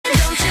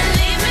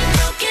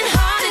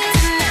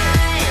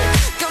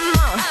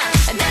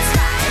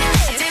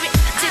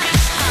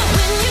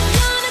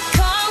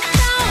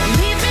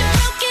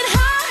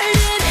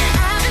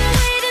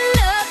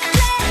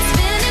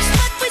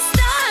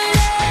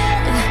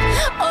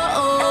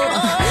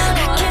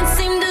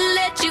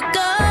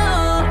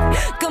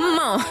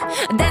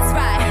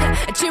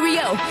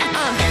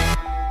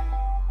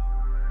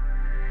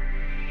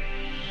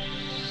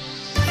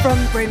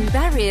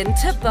Brimberrien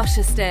to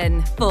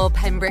Bosherston for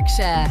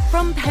Pembrokeshire.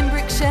 From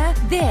Pembrokeshire,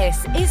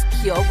 this is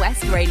Pure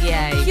West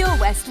Radio. Pure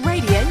West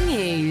Radio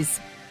News.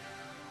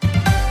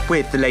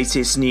 With the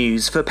latest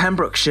news for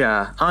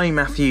Pembrokeshire, I'm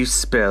Matthew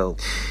Spill.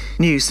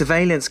 New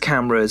surveillance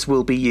cameras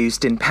will be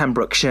used in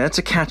Pembrokeshire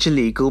to catch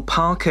illegal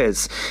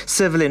parkers.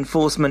 Civil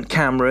enforcement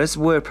cameras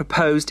were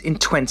proposed in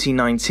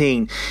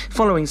 2019.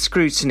 Following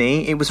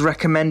scrutiny, it was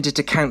recommended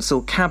to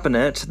Council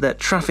Cabinet that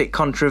traffic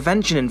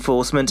contravention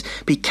enforcement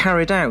be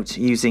carried out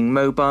using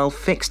mobile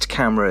fixed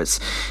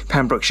cameras.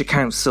 Pembrokeshire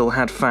Council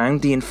had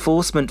found the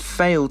enforcement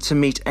failed to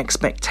meet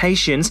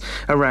expectations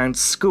around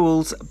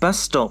schools, bus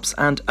stops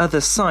and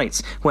other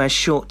sites where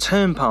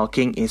short-term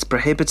parking is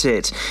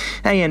prohibited.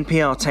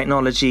 ANPR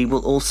technology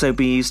will also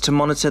be used to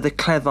monitor the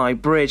Cleddau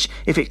Bridge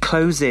if it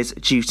closes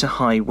due to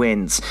high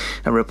winds.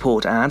 A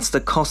report adds the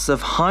cost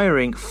of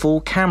hiring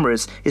 4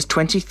 cameras is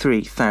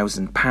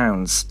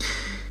 £23,000.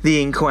 The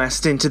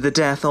inquest into the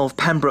death of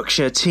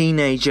Pembrokeshire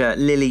teenager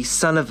Lily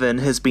Sullivan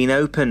has been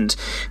opened.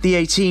 The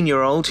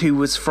 18-year-old, who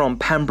was from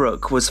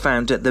Pembroke, was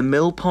found at the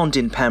Mill Pond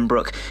in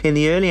Pembroke in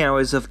the early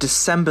hours of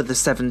December the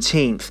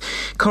 17th.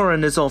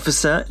 Coroner's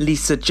officer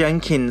Lisa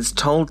Jenkins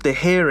told the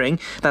hearing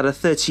that a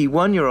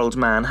 31-year-old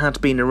man had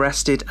been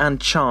arrested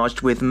and charged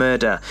with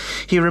murder.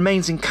 He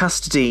remains in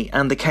custody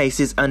and the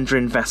case is under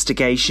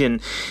investigation.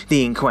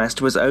 The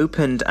inquest was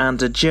opened and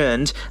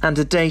adjourned, and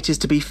a date is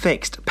to be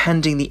fixed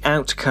pending the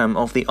outcome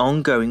of the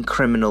ongoing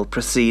criminal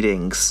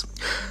proceedings.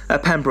 A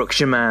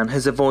Pembrokeshire man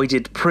has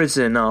avoided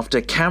prison after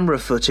camera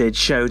footage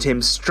showed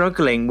him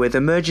struggling with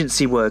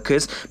emergency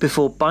workers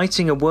before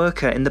biting a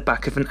worker in the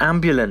back of an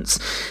ambulance.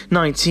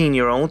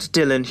 19-year-old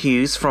Dylan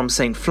Hughes from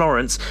St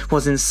Florence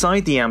was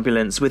inside the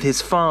ambulance with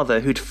his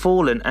father, who'd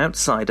fallen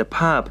outside a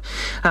pub.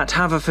 At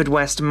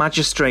Haverfordwest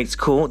Magistrates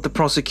Court, the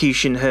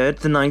prosecution heard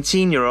the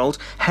 19-year-old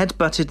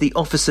head-butted the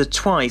officer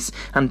twice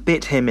and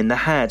bit him in the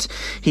head.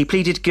 He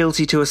pleaded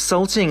guilty to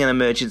assaulting an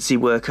emergency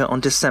worker on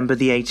December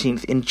the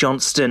 18th in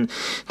Johnston.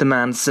 The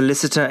man's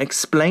solicitor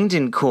explained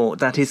in court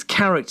that his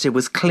character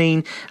was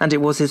clean and it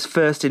was his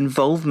first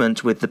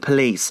involvement with the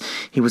police.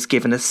 He was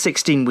given a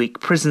 16-week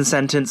prison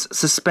sentence,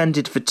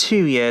 suspended for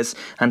 2 years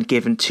and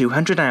given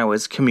 200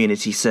 hours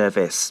community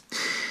service.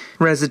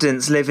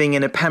 Residents living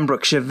in a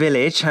Pembrokeshire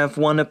village have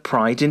won a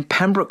Pride in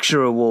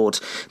Pembrokeshire award.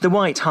 The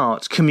White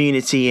Hart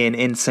Community Inn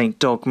in St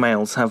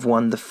Dogmaels have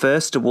won the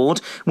first award,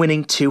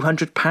 winning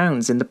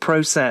 £200 in the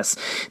process.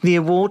 The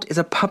award is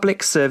a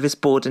public service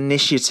board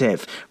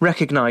initiative,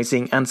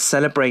 recognising and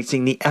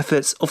celebrating the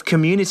efforts of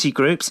community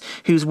groups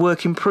whose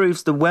work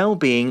improves the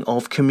well-being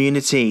of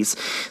communities.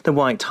 The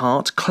White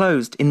Hart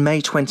closed in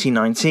May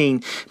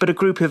 2019, but a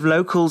group of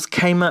locals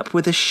came up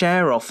with a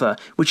share offer,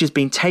 which has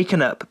been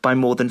taken up by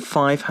more than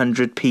 500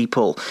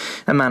 people.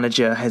 A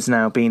manager has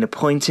now been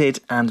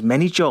appointed and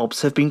many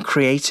jobs have been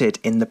created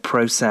in the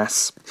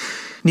process.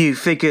 New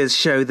figures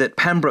show that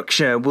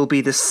Pembrokeshire will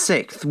be the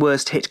 6th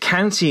worst hit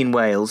county in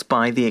Wales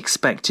by the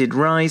expected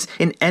rise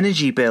in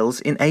energy bills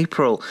in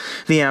April.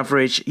 The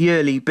average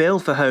yearly bill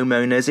for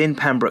homeowners in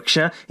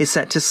Pembrokeshire is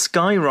set to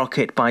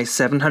skyrocket by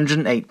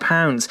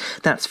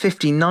 £708. That's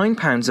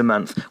 £59 a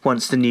month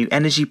once the new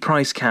energy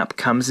price cap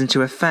comes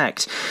into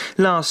effect.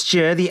 Last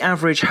year, the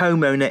average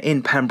homeowner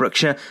in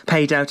Pembrokeshire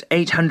paid out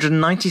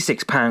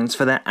 £896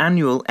 for their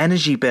annual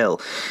energy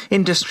bill.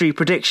 Industry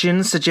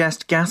predictions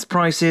suggest gas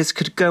prices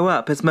could go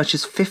up as much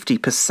as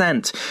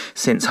 50%.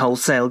 Since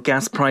wholesale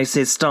gas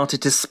prices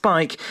started to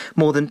spike,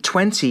 more than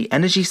 20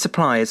 energy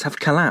suppliers have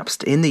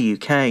collapsed in the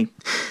UK.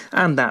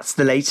 And that's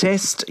the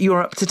latest.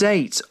 You're up to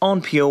date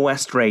on Pure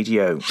West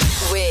Radio.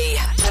 We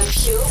are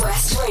Pure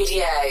West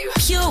Radio.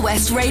 Pure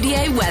West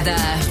Radio weather.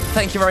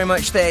 Thank you very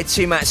much there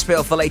to Matt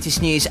Spill for the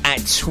latest news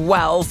at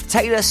 12.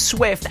 Taylor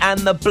Swift and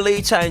the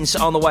Blue Tones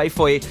on the way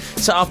for you.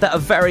 So after a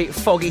very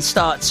foggy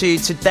start to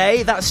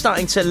today, that's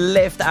starting to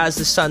lift as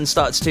the sun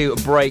starts to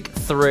break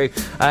through.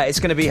 It's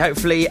going to be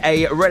hopefully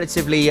a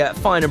relatively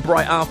fine and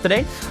bright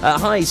afternoon.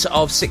 Highs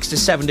of 6 to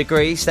 7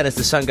 degrees. Then as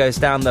the sun goes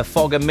down, the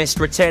fog and mist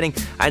returning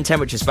and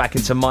temperatures back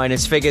into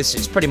minus figures.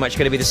 It's pretty much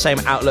going to be the same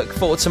outlook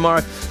for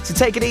tomorrow. So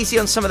take it easy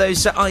on some of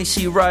those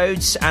icy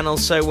roads and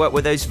also work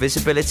with those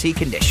visibility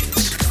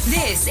conditions.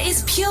 This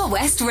is Pure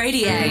West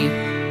Radio.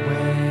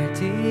 Where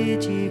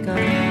did you go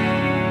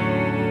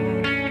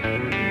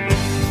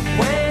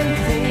when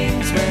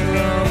things went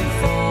wrong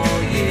for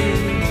you?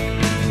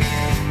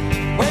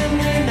 When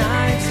the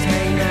nights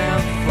came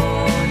out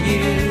for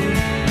you,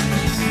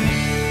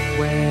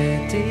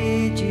 where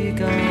did you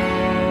go?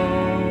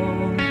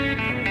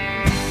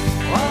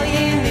 All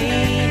you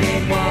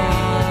needed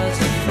was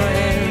a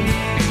friend.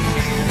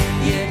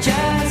 You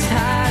just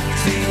had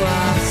to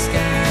ask,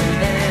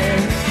 and then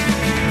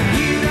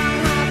you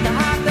don't have to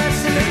have the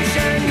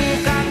solution.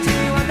 You've got to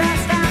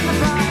understand the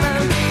problem.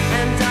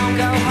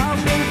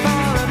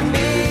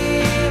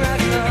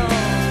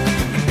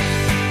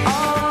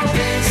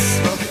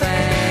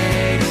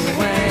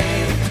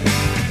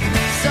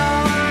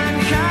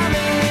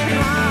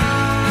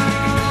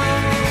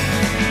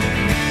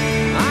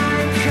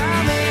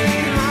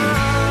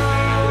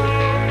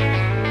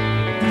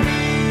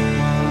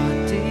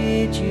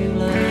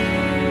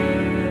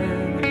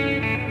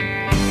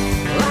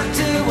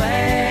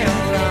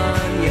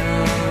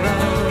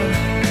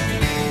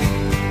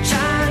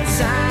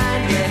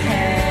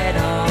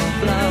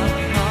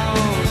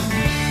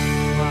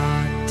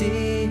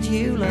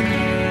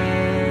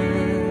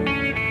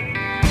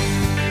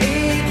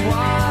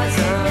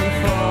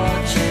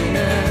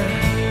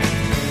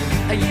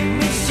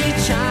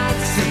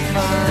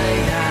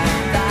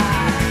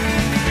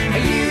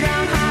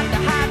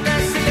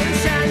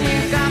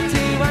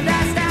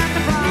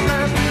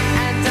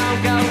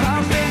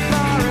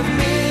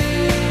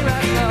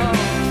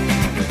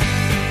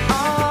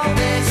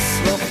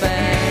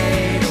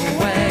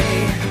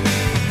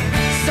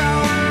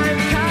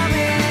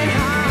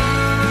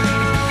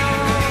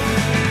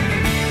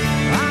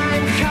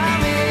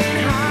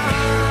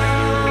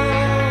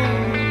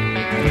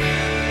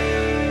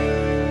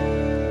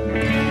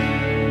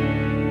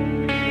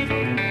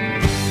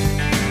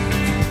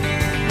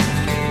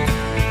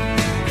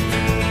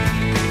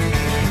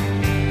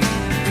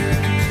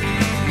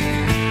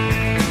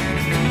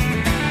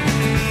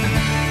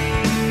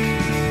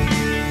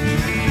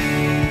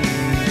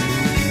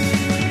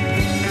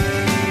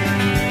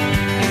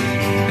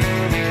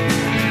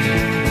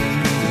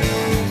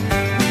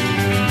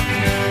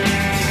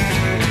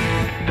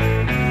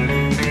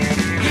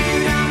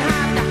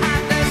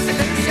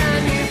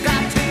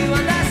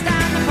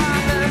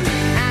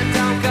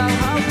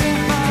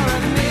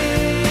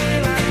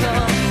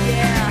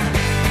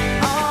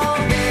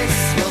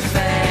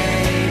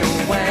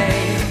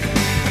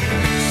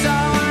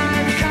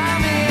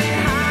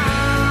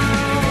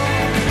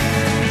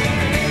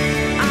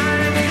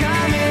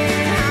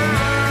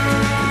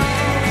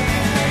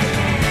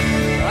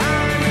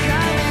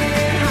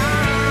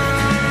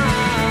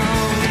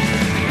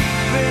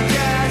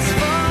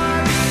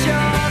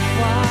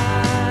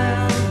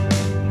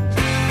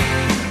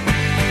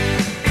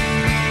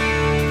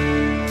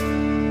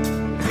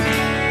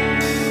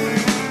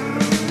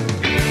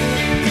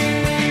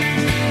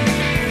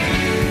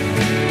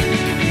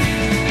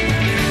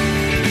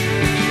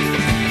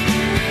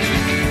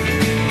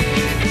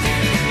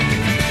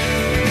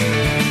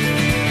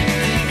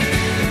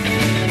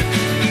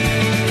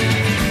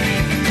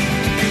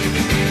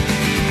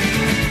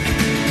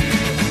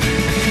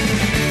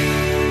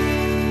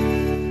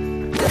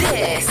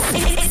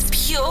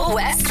 Pure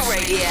West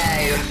Radio.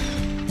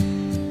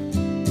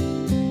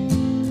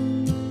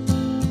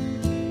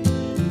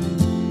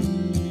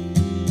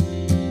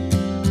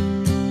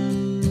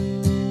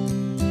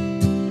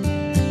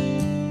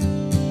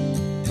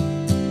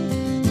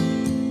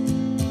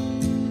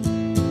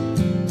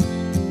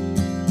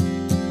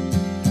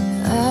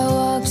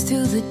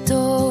 Through the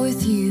door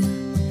with you,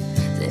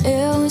 the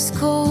air was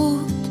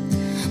cold,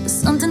 but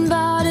something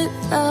about it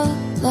felt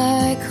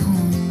like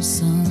home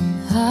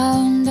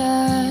somehow. And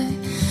I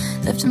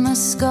left my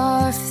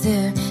scarf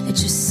there at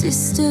your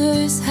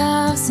sister's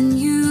house, and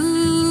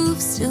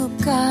you've still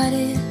got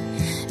it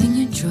in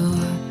your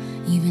drawer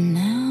even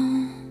now.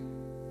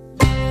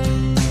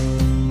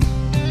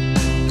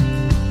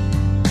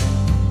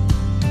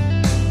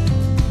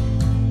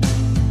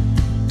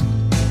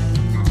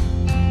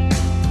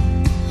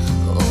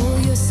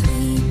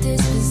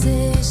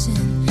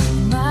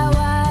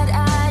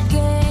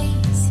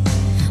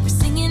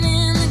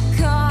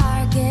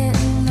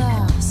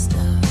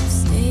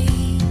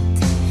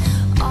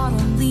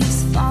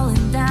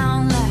 Falling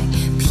down like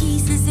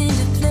pieces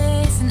into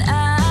place, and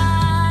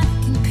I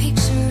can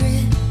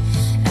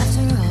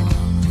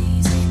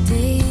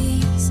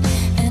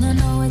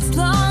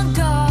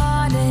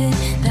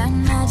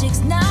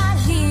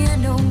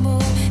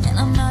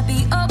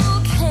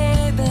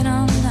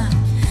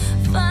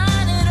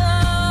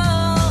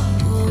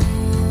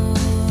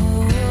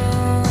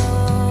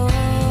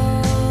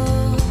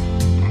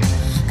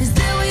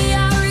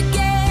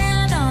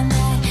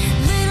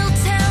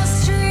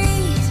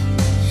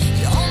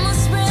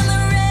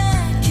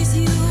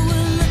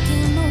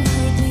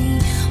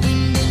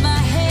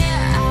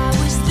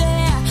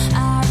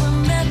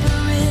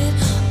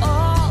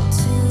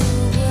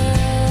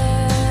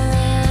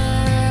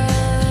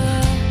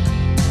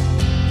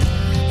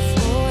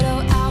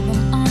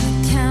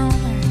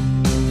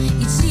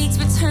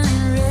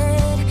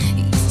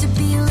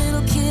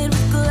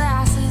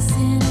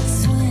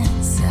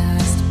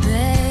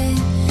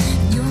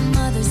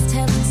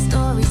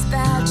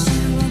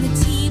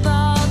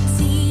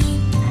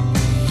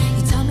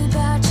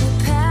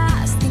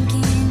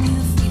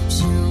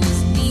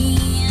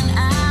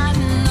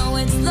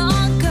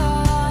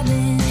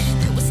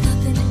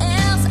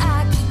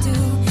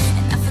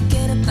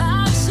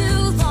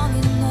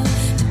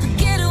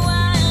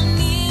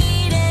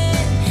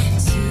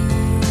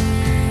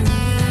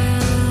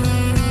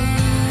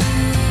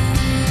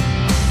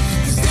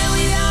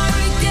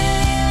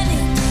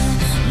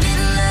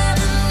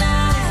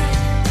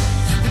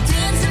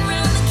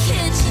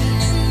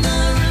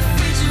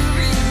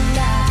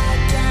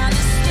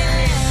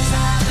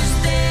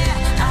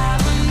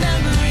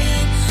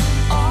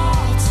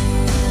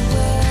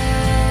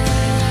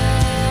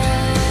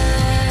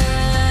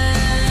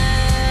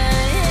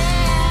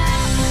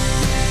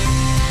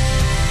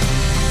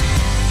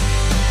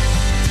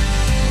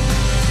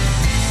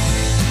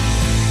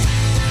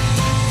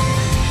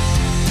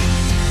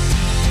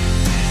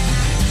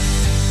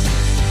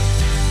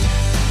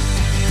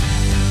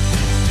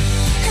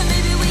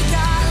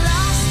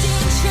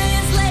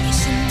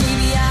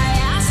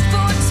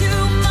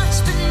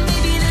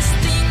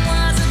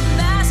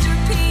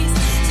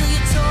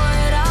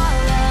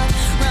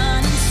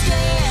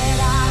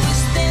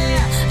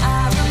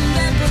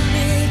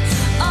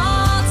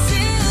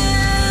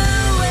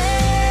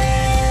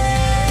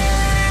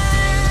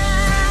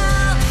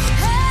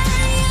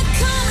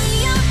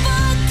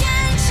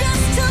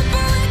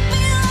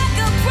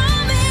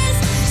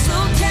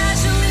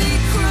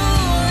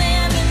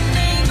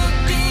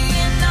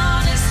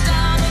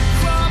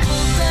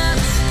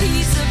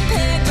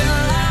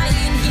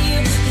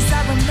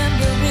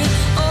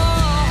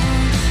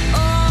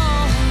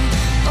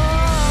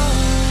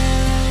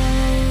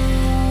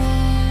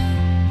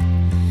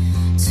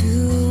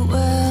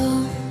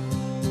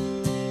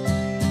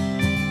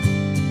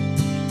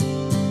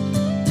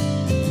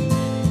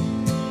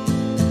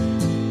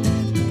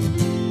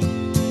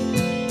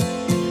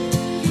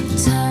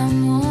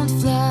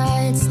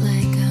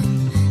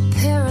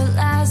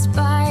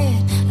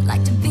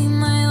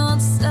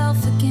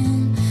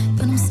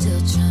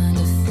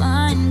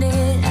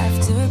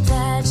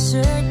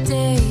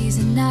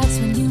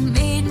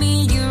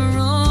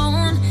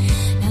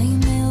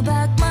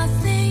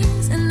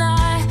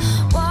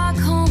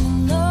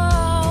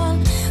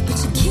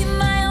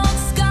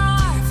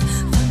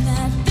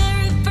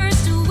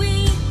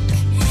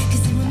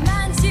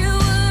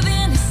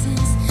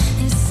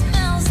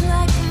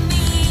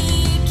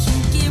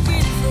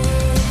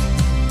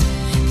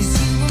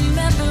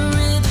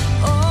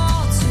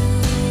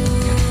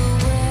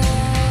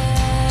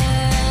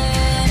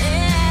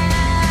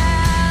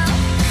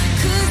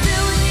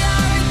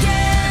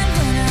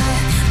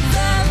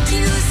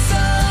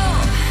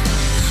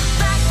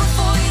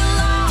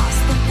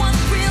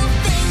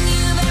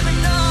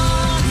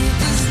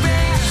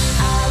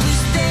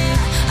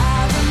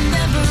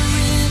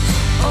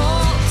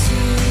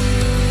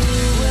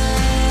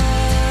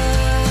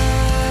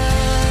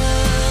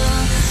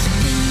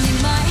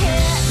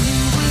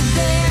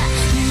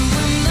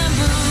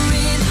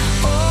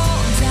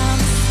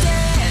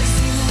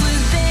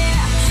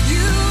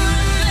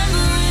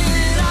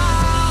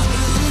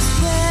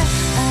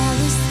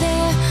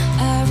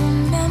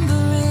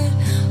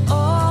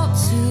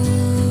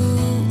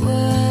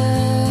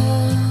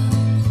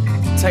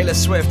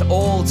Swift,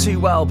 All Too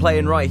Well,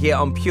 playing right here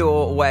on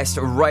Pure West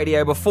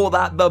Radio. Before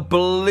that, the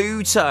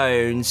Blue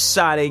Tones,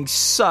 sounding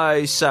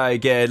so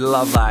good.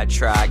 Love that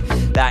track.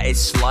 That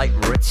is Slight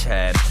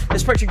Return.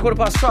 It's approaching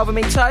 12:15 with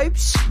me,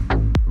 Tobes.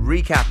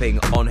 Recapping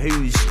on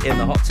who's in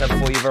the hot tub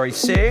for you very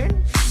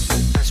soon.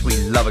 As we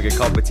love a good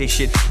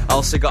competition.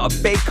 Also got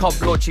a big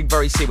comp launching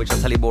very soon, which I'll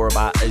tell you more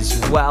about as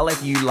well.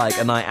 If you like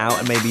a night out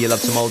and maybe you love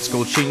some old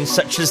school tunes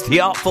such as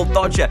The Artful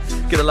Dodger,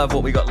 gonna love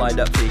what we got lined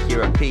up for you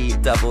here at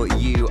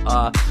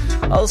PWR.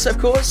 Also, of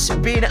course,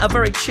 being a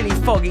very chilly,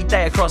 foggy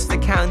day across the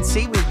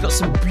county, we've got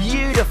some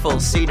beautiful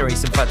scenery,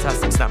 some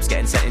fantastic snaps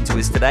getting sent into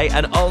us today.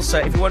 And also,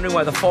 if you're wondering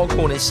where the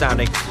foghorn is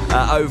sounding,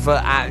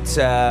 over at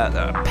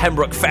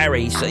Pembroke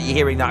Ferry, so you're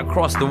hearing that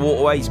across the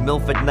waterways,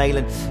 Milford,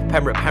 Nayland,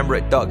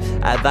 Pembroke Dock,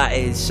 that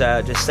is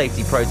just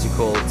safety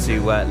protocol to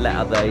let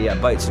other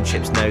boats and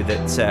ships know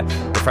that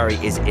the ferry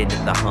is in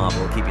the harbour.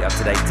 We'll keep you up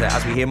to date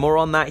as we hear more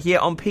on that here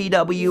on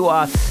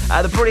PWR.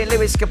 The brilliant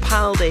Lewis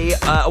Capaldi,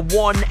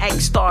 one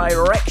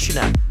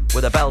X-Directioner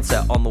with a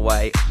belter on the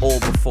way, all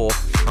before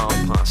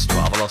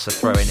 12:30. I'll also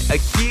throw in a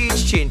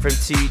huge tune from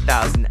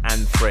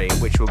 2003,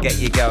 which will get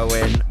you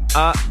going.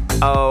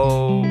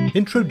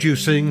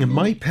 Introducing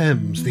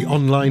MyPems, the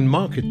online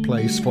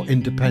marketplace for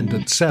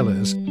independent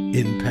sellers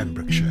in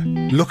Pembrokeshire.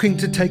 Looking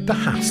to take the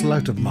hassle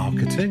out of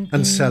marketing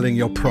and selling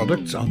your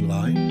products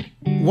online?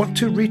 Want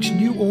to reach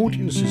new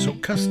audiences or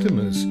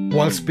customers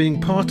whilst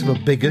being part of a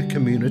bigger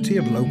community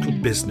of local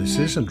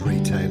businesses and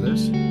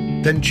retailers?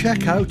 Then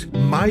check out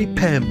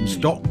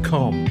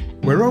mypems.com.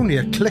 We're only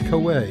a click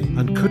away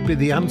and could be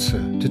the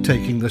answer to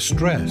taking the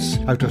stress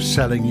out of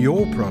selling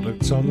your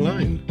products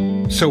online.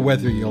 So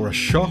whether you're a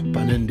shop,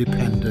 an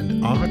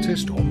independent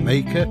artist or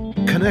maker,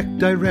 connect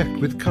direct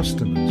with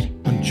customers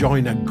and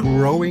join a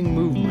growing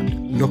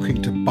movement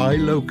looking to buy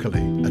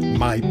locally at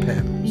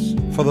MyPems.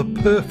 For the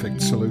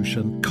perfect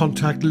solution,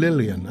 contact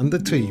Lillian and the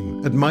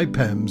team at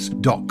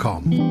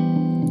mypems.com.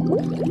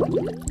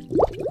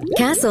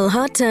 Castle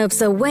Hot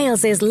Tubs are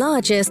Wales's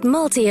largest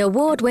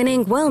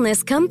multi-award-winning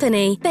wellness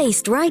company,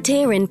 based right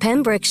here in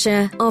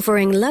Pembrokeshire,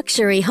 offering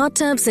luxury hot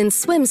tubs and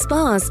swim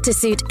spas to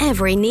suit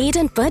every need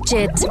and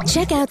budget.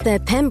 Check out their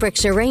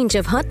Pembrokeshire range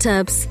of hot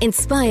tubs,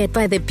 inspired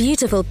by the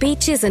beautiful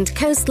beaches and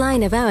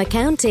coastline of our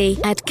county,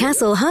 at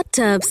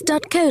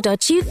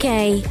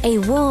castlehottubs.co.uk. A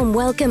warm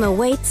welcome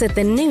awaits at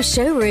the new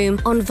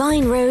showroom on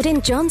Vine Road in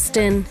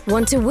Johnston.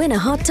 Want to win a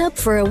hot tub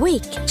for a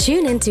week?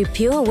 Tune into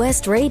Pure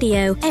West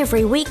Radio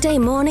every weekday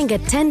morning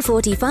at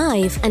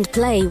 10:45 and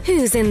play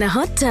Who's in the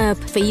Hot Tub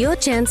for your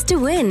chance to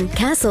win.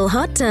 Castle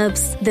Hot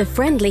Tubs, the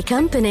friendly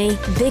company,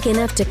 big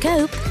enough to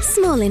cope,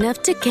 small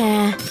enough to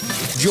care.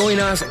 Join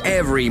us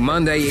every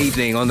Monday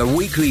evening on the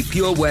weekly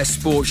Pure West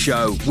Sports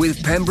Show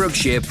with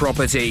Pembrokeshire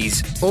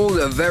Properties. All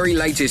the very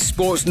latest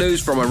sports news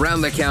from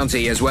around the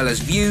county, as well as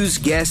views,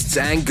 guests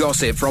and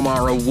gossip from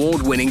our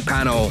award-winning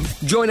panel.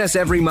 Join us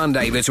every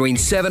Monday between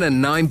 7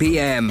 and 9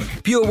 p.m.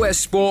 Pure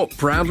West Sport,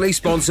 proudly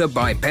sponsored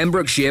by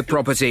Pembrokeshire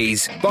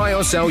Properties. Buy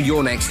or sell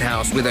your next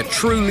house with a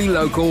truly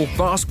local,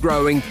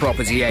 fast-growing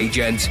property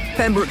agent.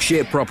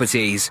 Pembrokeshire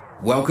Properties.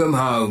 Welcome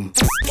home.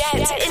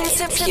 Get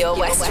into Pure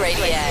West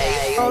Radio.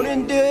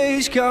 Counting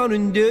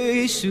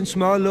days since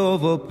my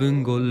love up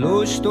and got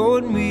lost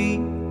on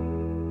me.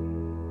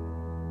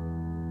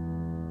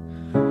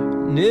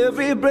 And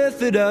every breath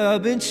that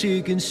I've been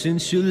taking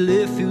since you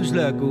left feels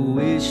like a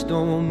waste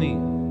on me.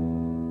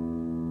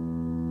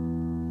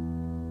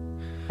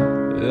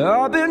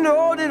 I've been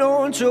holding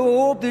on to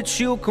hope that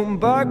you'll come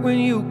back when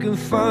you can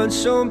find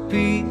some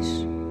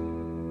peace.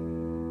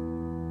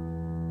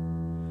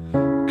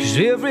 'Cause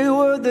every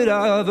word that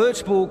I've heard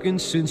spoken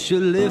since you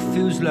left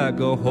feels like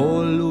a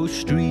hollow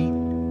street.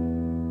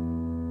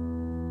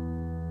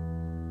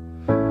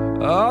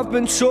 I've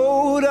been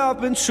told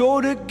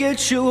to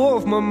get you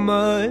off my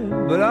mind,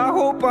 but I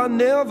hope I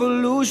never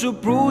lose the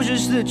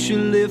bruises that you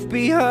left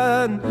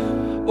behind.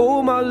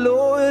 Oh my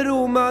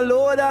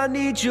Lord, I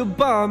need you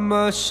by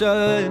my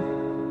side.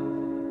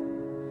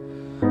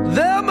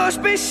 There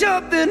must be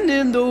something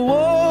in the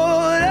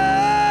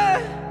water,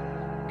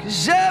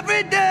 'cause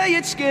every day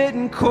it's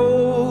getting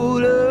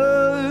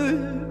colder.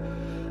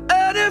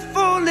 And if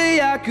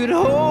only I could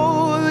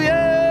hold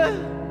you,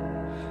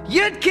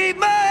 you'd keep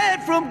my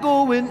head from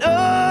going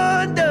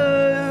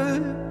under.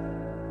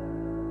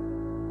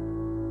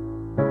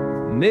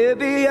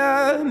 Maybe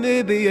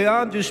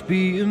I'm just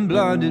being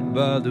blinded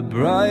by the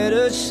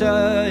brighter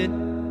side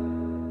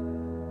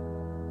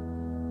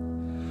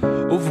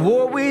of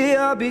what we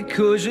are,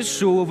 because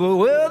it's over.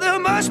 Well, there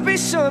must be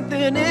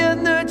something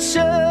in the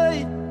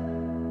tide.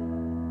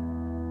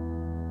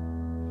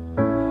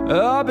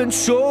 I've been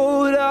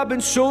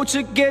told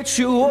to get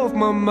you off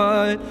my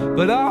mind,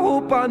 but I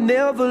hope I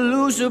never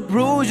lose the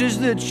bruises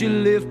that you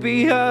left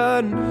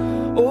behind.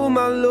 Oh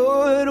my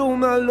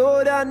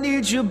Lord, I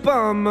need you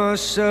by my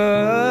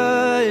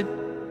side.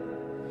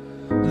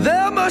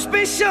 There must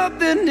be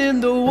something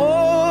in the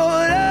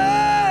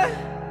water,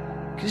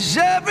 'cause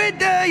every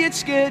day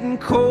it's getting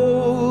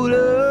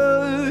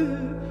colder.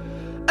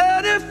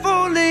 And if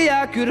only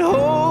I could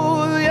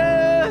hold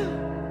you,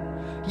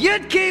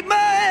 You'd keep my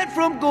head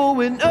from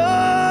going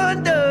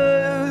under.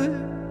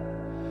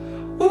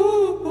 Ooh,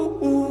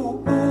 ooh,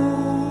 ooh, ooh.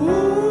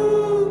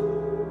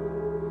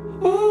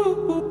 Ooh,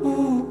 ooh,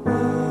 ooh,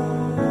 ooh.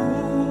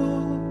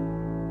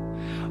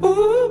 Ooh,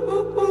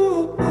 ooh,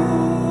 ooh, ooh.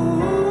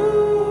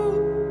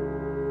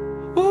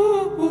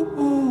 Ooh, ooh,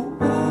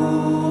 ooh, ooh.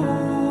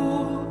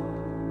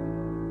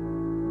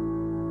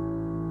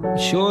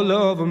 It's your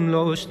love I'm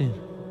lost in.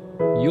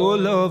 Your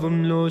love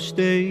I'm lost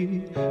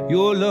in.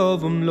 Your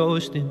love I'm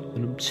lost in.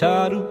 And I'm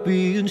tired of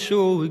being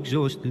so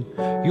exhausted.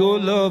 Your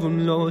love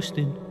I'm lost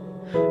in.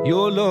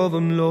 Your love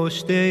I'm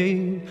lost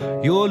in.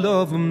 Your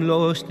love I'm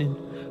lost in.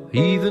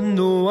 Even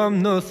though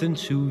I'm nothing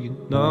to you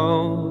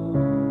now.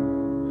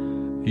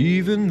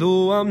 Even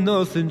though I'm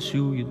nothing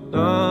to you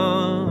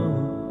now.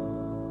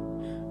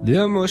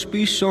 There must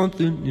be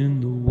something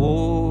in the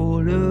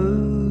water.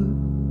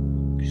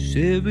 'Cause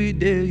every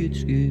day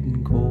it's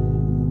getting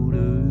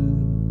colder.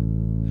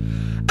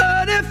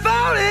 And if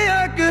only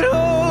I could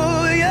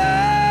hold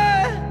you,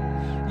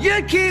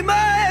 you'd keep my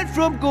head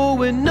from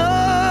going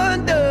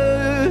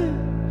under.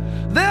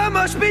 There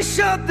must be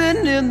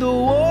something in the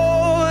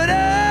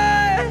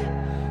water.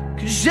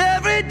 'Cause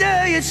every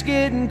day it's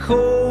getting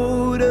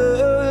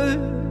colder.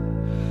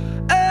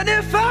 And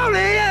if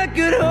only I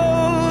could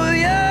hold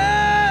you,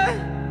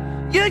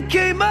 you'd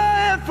keep my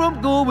head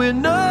from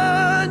going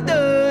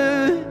under.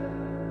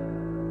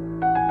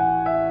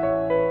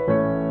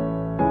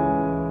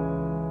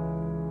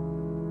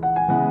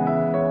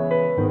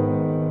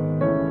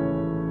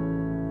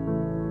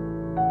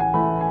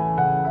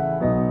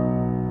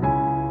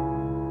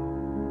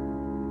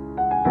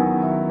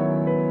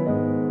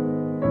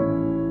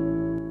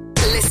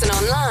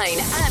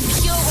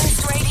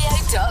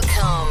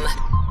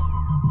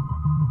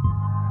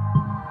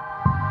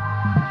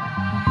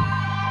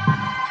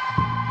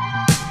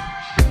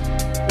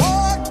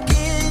 Walk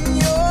in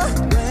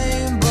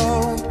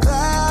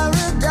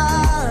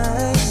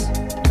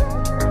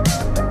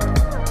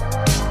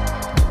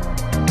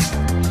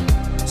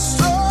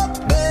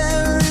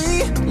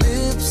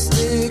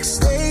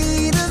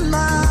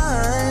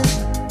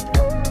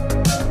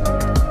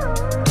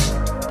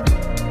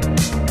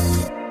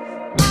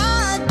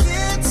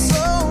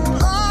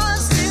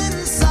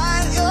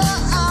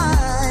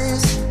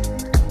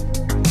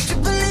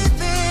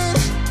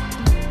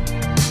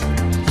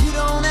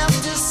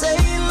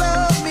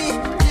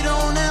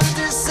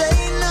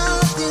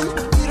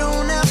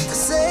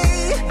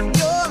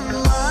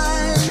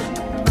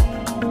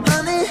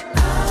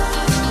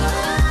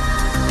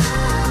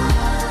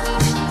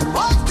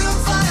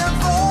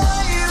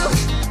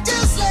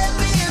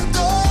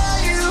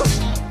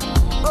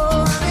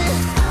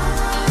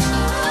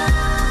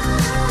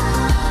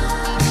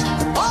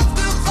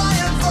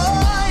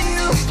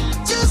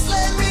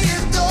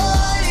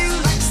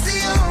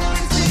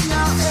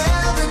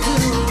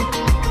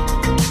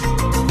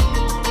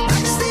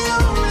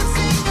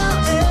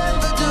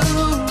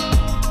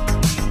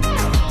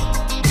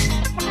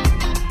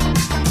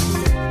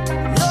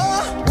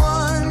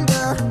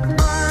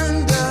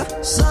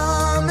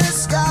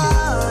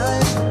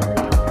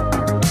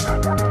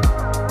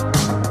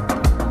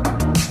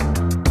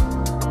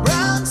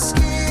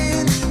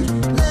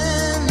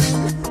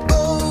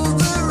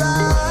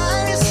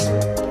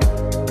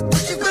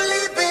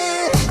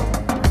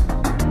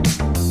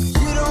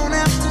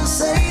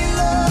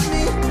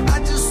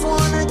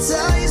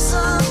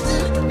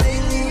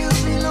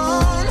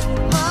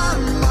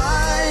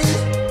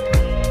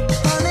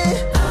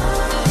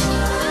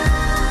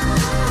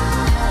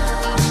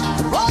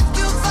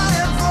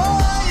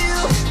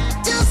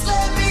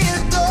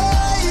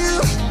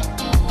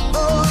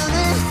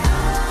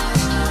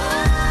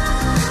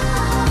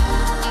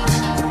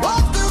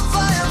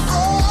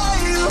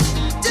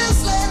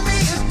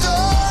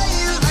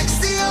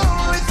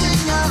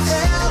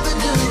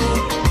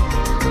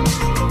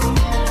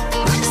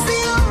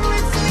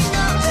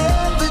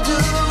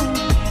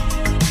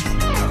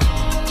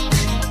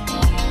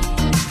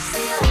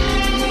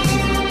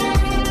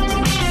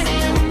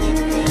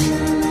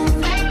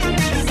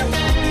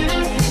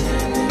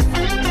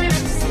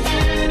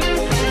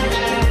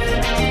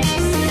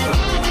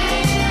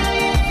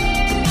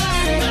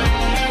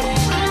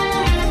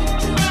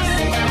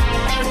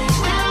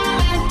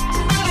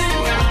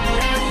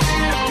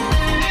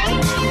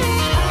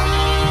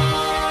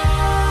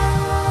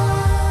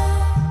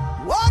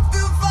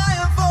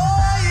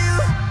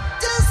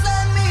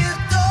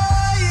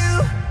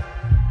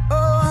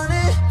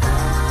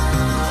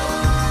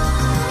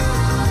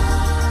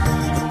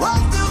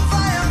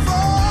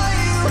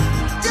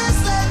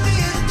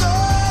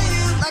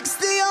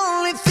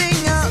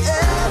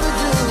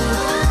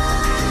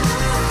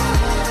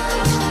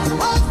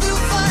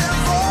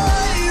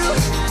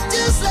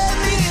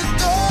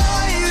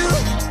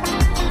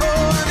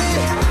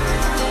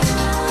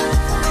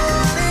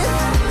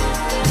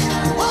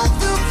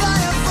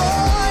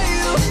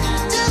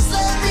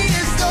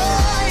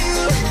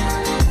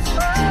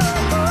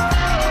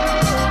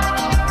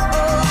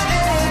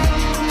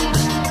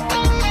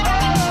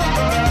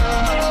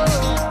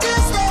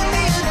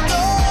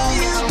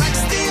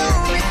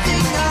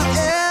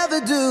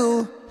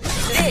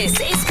This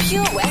is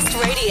Pure West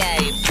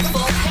Radio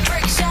for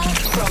Pembrokeshire,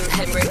 from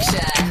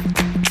Pembrokeshire.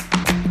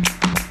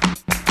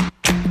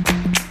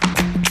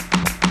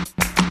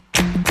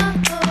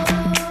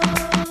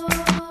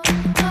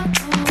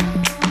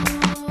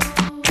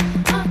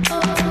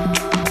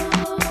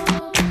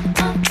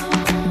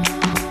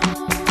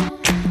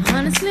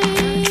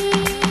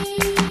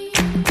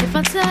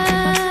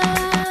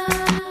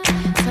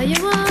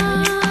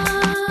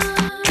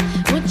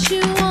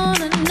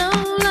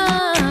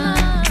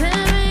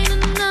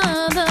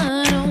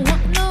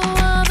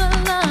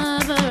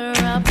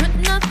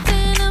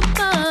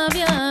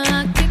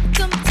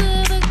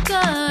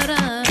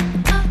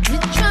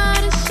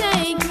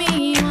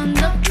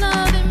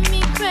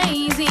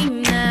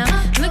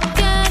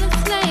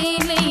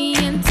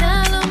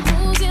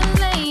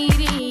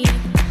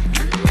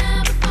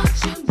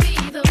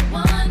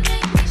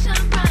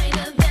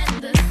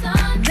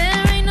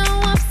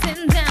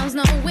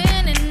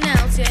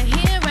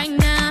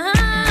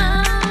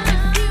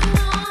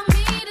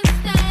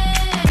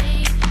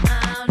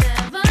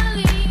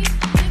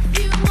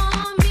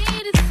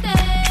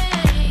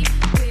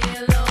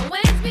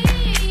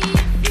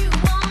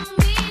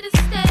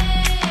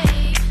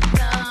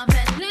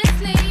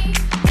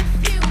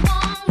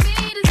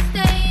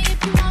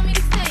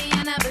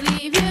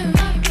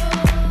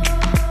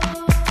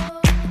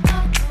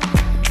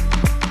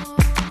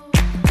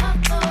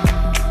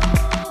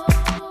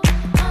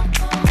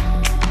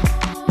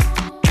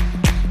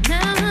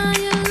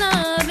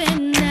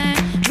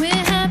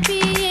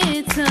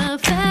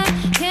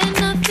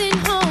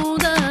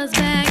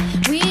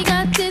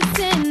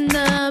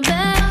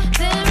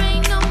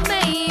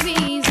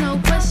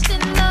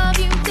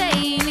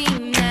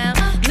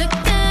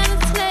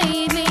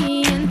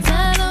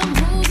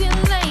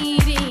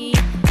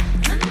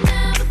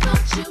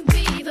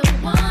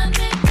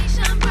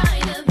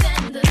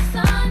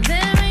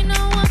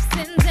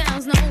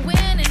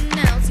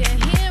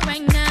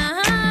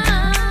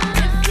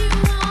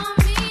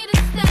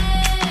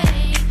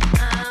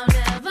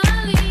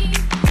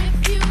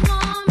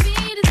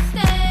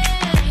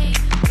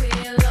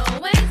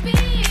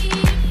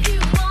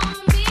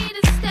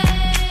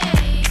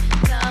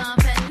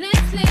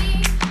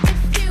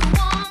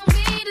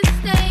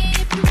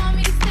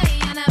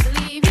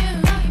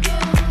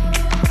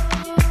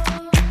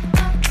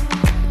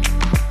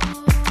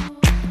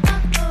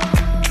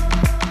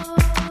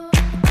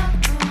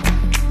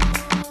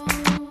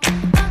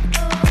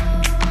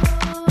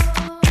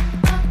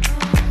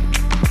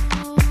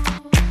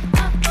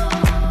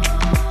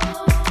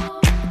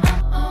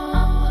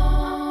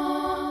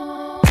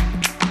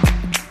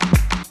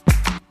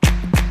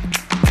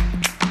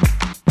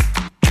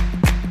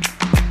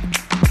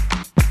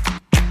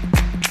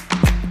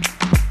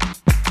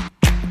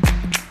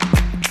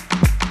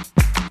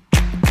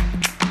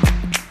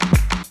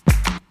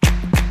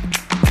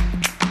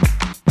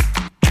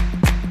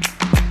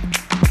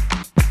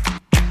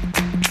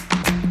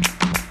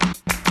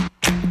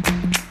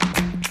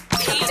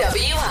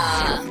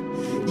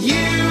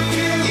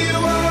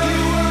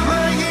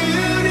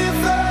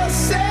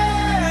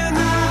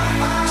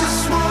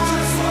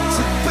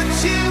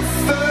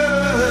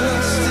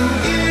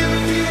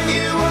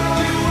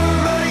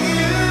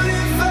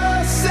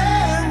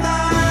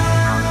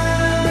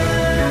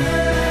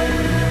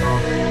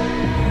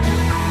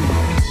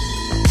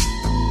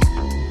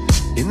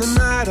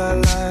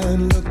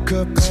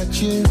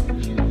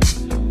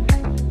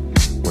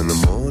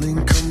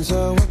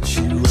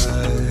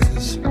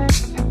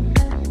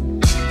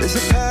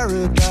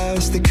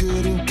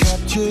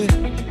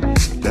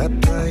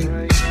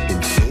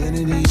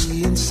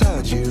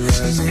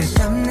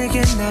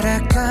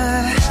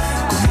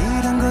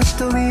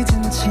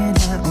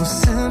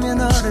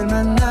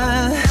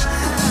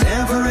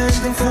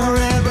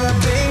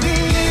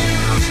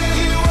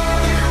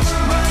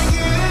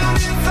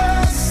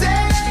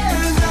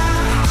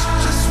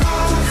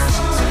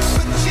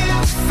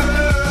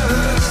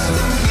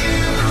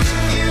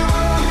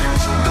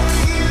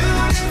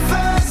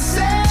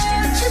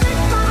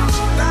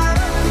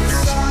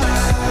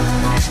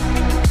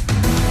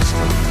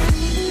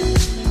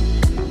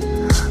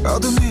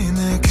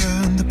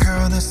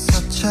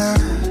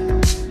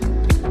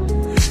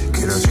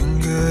 그려진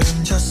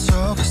그림자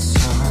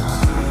속에서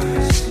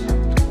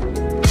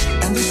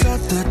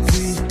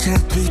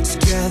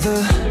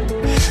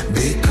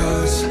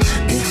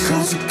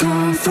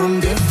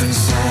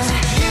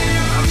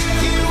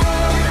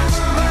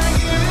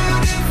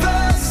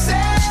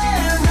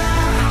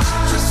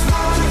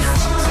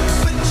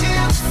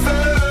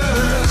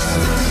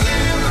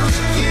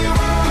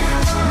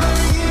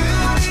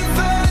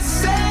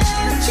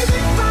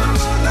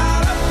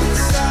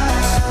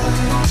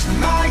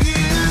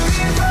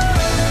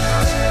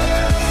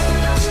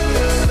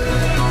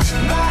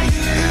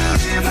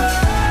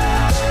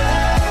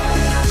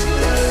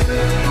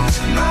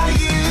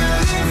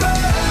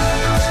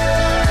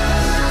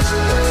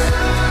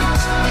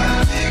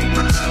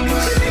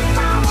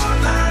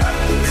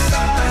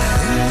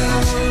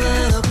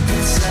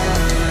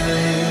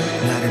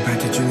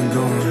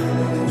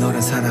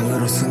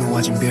하나로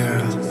수놓아진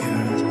별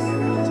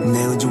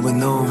내 우주에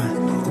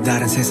넌 또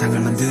다른 세상을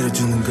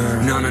만들어주는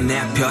girl 너는 내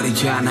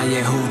별이자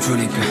나의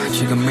호주니까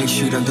지금의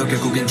시련도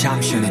결국엔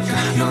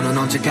잠시니까 너는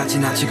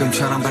언제까지나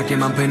지금처럼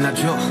밝게만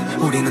빛나줘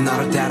우리는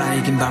너를 따라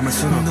이긴 밤을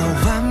수놓아 너와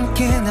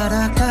함께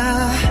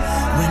날아가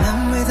When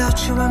I'm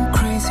without you I'm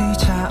crazy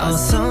자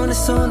어서 내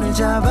손을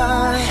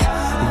잡아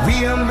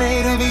We are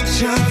made of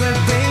each other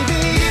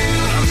baby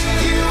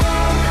You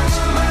are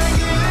my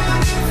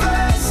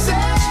universe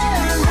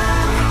and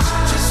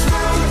I just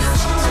want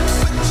to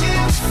put you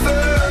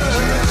first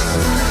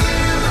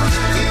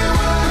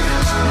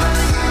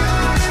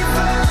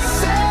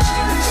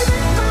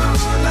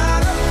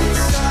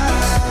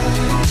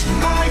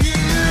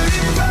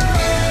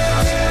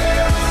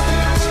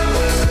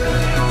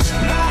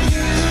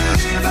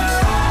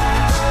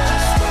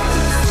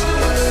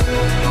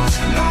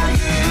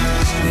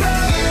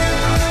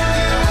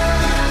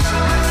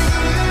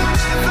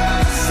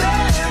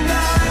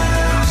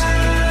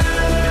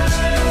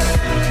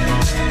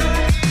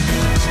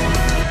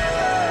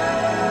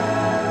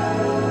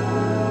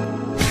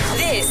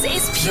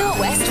Pure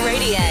West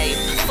Radio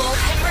for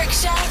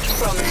Pembrokeshire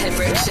from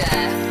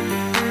Pembrokeshire.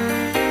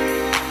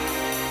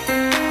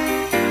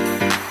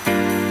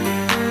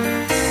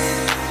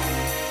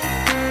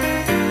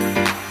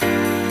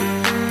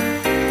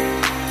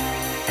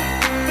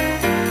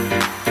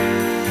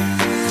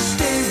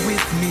 Stay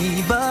with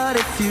me, but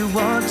if you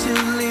want to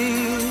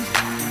leave,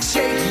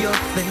 take your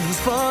things,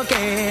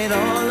 forget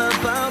all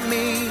about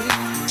me.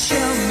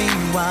 Tell me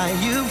why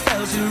you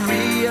failed to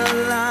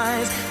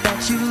realize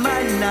that you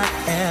might not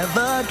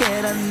ever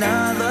get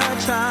another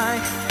try.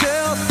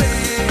 Girl,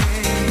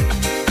 think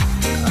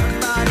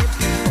about it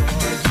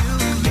before you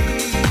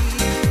leave.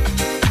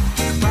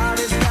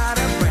 Body's got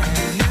a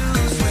brand new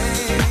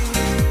swing.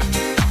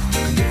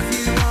 If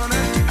you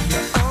wanna do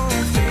your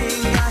own thing,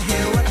 I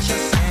hear what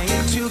you're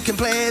saying. Two can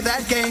play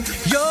that game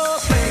you're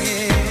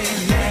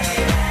playing, yeah.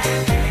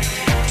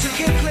 Two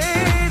can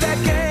play that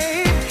game.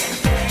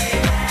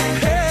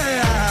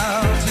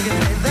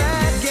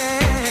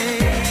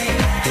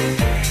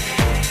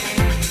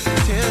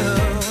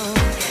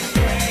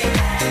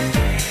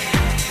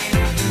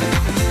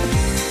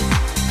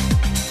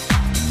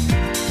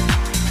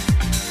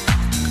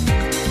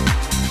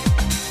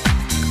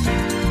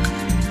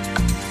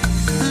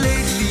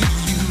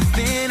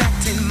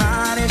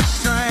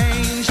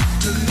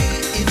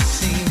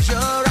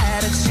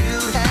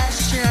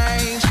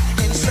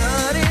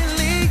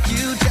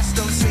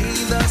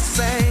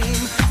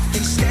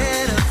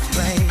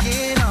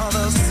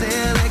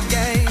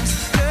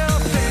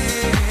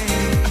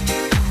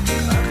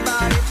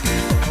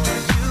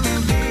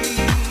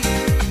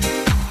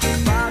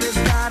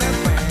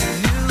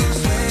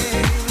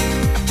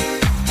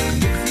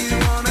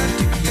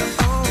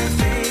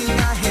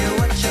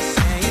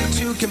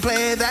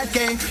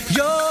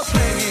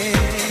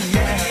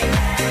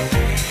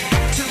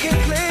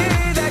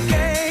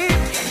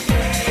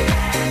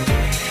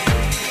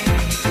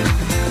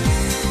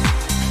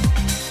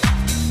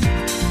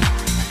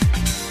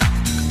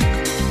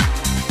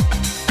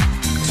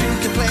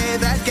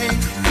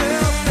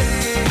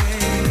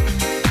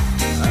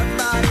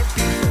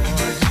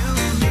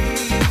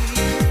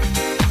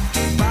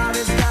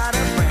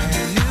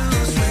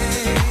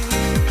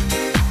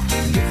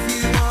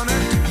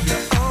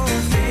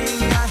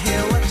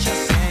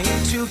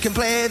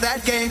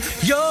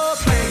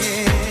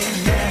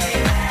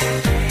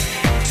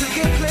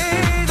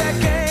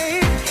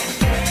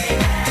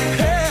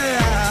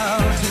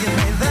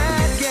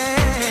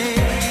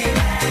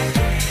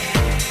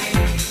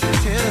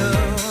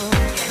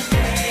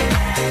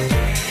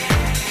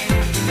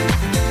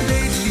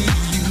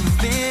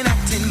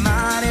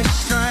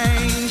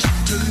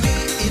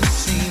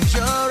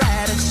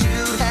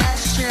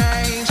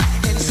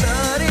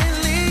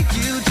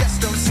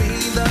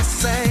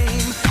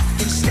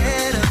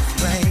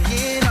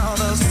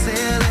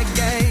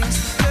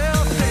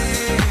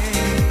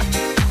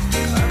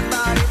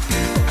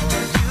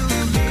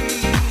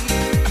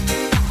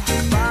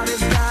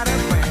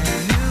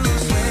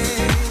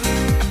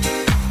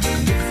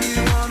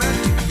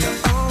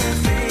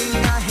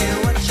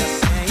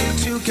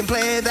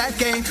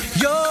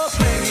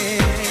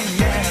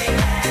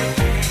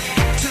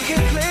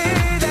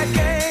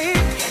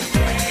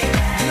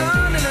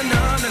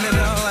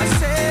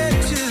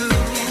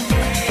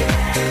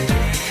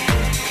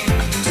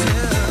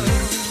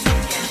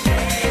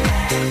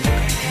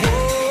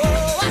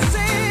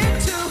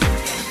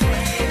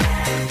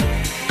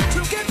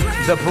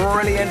 The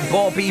brilliant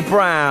Bobby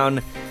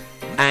Brown.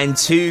 And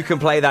two can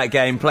play that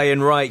game, playing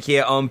right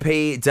here on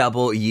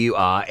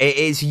PWR. It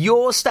is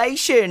your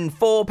station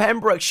for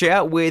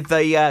Pembrokeshire with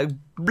the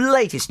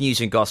latest news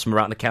and gossip from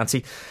around the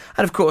county.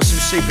 And, of course,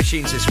 some super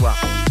tunes as well.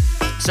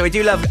 So we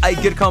do love a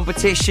good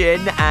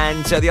competition,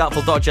 and the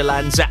Artful Dodger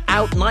lands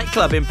Out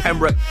nightclub in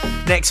Pembroke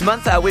next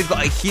month. We've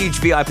got a huge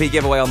VIP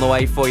giveaway on the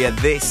way for you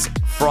this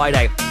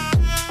Friday.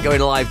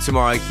 Going live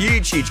tomorrow.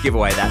 Huge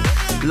giveaway there.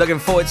 Looking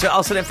forward to it.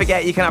 Also, don't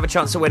forget, you can have a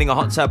chance of winning a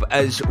hot tub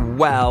as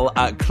well.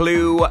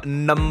 Clue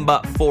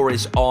number 4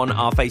 is on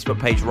our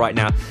Facebook page right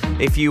now.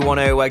 If you want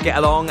to get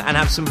along and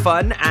have some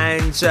fun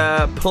and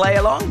play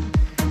along,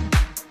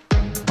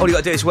 all you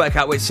got to do is work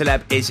out which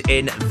celeb is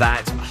in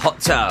that hot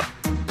tub.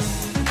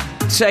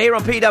 So here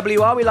on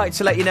PWR, we like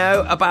to let you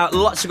know about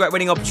lots of great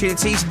winning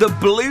opportunities. The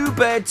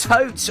Bluebird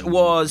Tote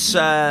was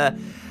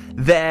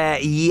there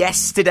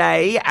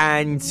yesterday,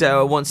 and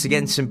once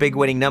again, some big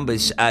winning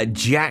numbers.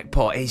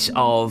 Jackpot is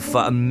of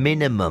a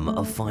minimum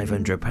of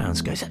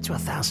 £500, goes up to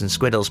 1,000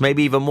 squiddles,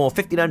 maybe even more.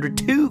 1,500,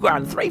 2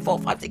 grand, 3, 4,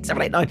 5, 6,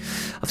 7, 8, 9.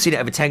 I've seen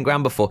it over 10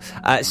 grand before.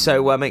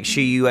 So make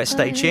sure you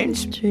stay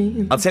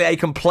tuned. I'll tell you how you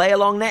can play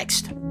along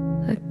next.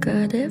 I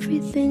got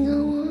everything I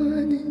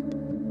wanted,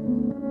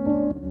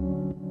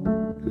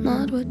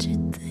 not what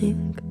you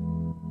think.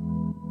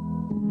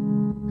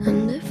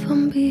 And if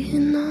I'm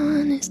being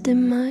honest, it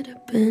might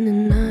have been a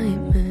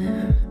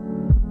nightmare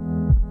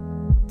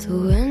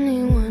to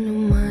anyone who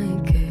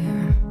might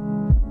care.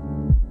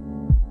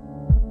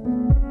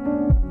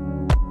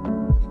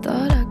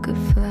 Thought I could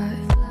fly,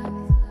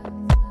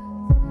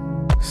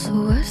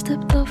 so I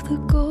stepped off the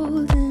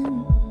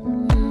golden.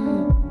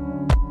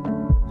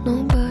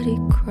 Nobody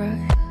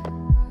cried,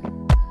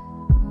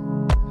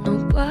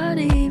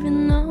 nobody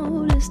even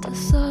noticed. I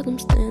saw them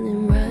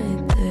standing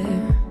right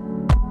there.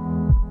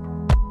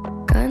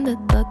 Kinda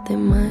thought they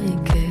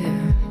might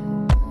care.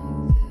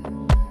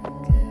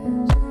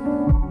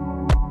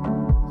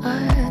 I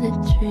had a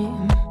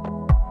dream,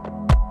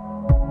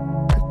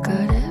 I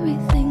got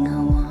everything I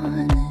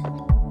wanted,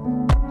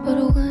 but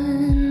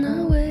when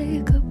I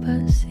wake up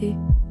I see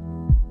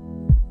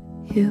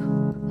you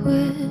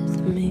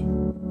with me.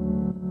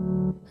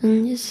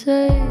 And you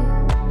say,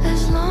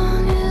 as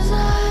long as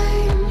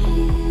I'm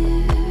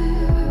here,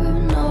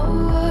 no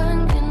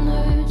one can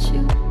hurt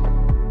you.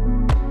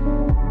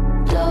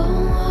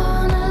 Don't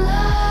wanna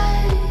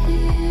lie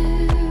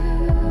here,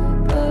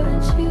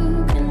 but you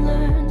can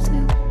learn to.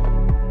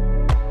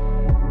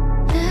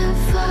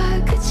 If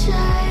I could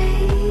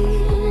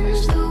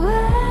change the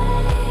way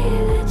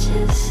that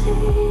you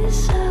see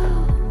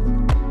yourself,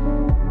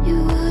 you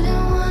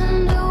wouldn't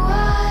wonder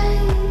why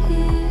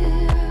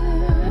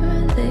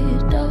they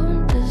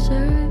don't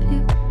deserve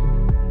you.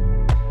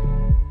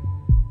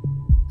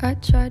 I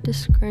tried to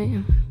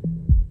scream,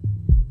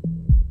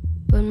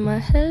 but my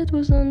head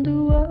was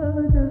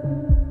underwater.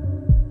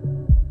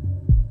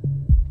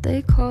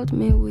 They called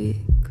me weak,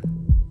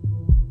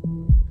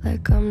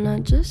 like I'm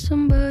not just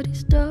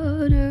somebody's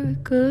daughter.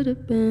 It could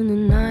have been a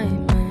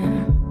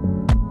nightmare,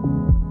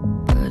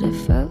 but it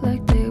felt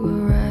like they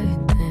were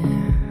right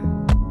there.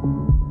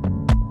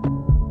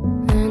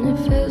 And it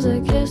feels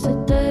like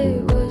yesterday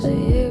was a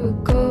year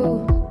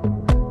ago,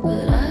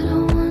 but I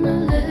don't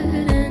wanna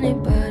let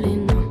anybody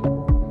know,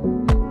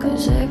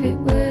 'cause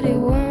everybody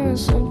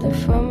wants something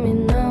from me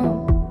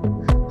now,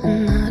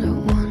 and I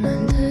don't wanna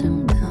let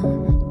them down.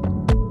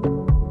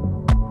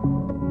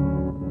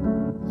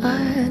 I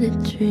had a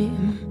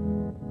dream,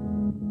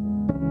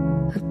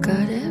 I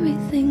got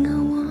everything I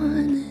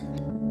wanted,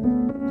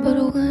 but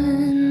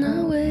when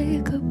I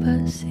wake up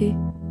I see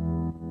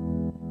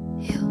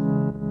you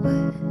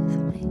with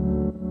me.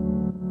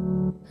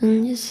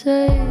 And you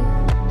say,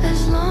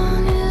 as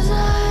long as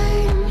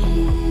I'm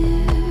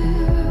here,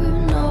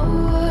 no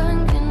one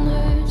can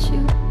hurt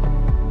you.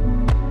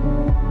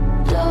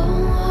 Don't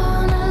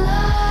wanna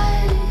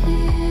lie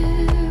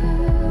here,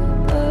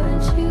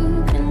 but you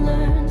can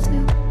learn to.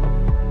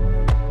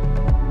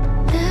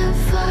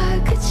 If I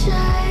could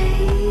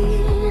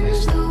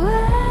change the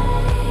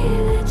way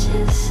that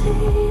you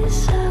see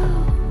yourself,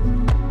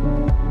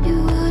 you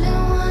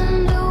wouldn't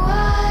wonder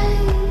why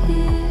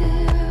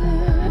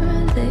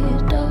they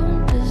don't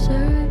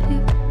deserve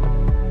you.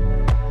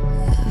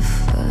 If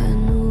I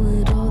knew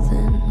it all,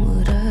 then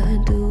would I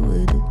do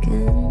it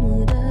again?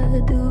 Would I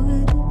do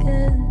it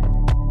again?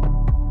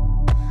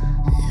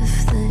 If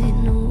they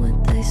knew what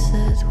they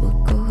said would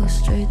go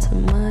straight to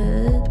my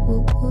head,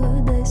 what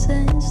would they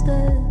say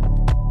instead?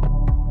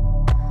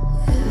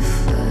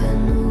 If I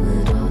knew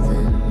it all,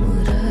 then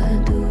would I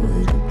do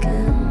it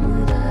again?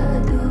 Would I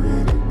do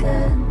it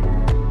again?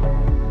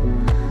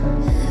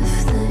 If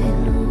they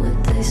knew what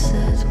they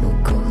said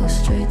would go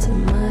straight to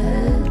my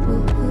head,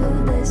 what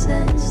would they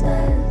say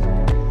instead?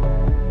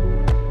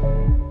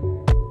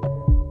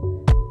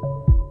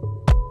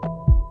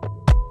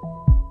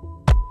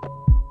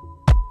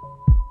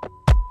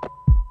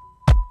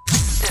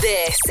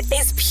 This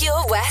is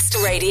Pure West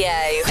Radio.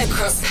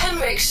 Across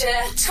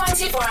Pembrokeshire,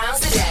 24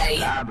 hours a day.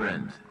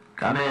 Labyrinth,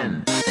 come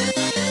in.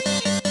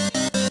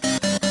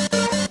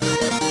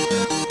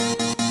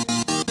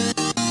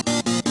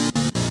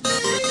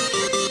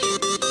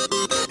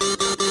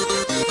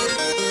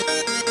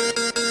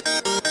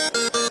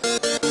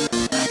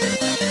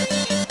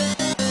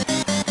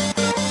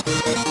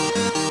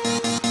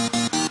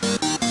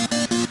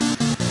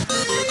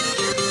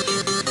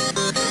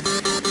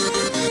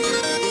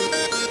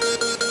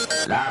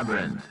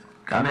 Labyrinth,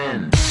 come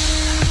in.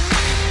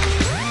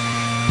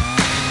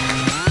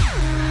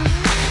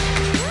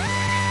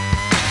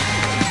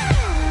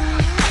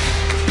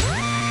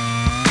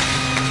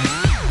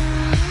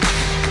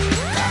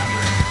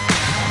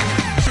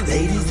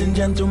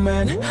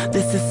 gentlemen,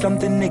 this is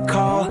something they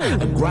call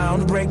a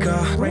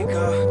groundbreaker.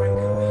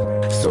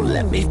 So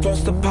let me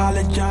first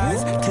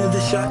apologize to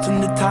the shirts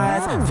and the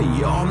ties for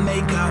your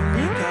makeup.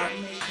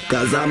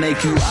 Cause I'll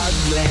make you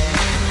ugly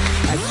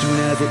as soon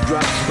as it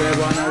drops. We're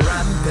on a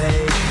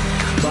rampage,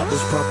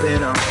 bubbles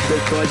popping up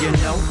before you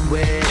know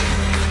it.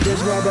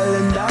 There's rubble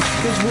and dust,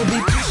 cause we'll be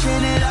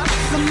pushing it up.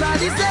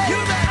 Somebody say, you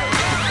better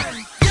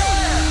run,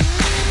 yeah.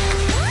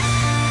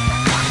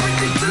 I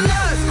predict an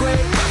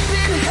earthquake up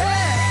in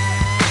here.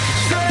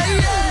 Say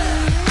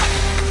yeah.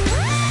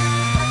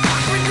 I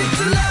predict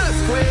an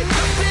earthquake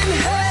up in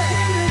here.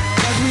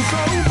 Cause we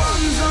throw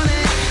bombs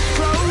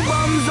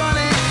on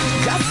it,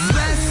 just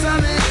smash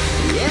on it,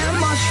 yeah,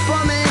 mush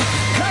from it.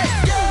 Hey,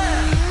 yeah.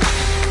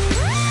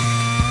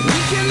 We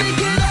can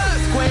make an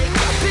earthquake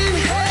up in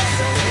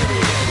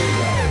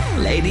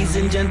here. Ladies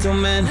and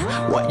gentlemen,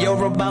 what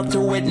you're about to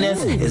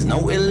witness is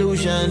no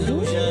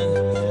illusion.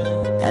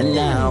 And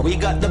now we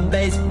got the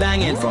bass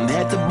banging from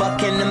here to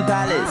Buckingham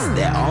Palace.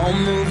 They're all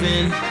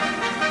moving.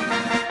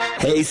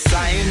 Hey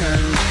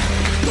Simon,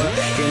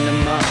 working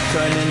them up,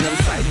 turning them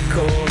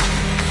psycho.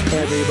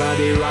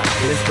 Everybody rock,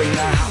 let's bring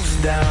the house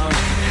down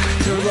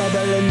to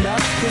rubble and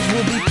dust, cause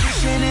we'll be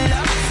pushing it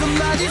up.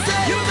 Somebody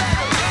say, you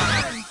better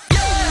run,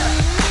 yeah.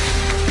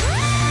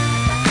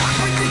 I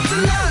predict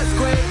an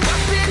earthquake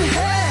up in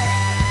here.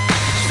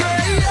 Say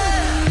yeah.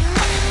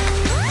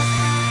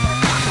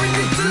 I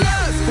predict an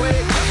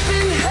earthquake up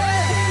in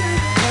here.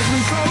 Cause we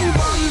throw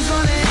bombs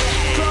on it,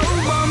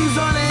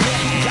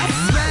 just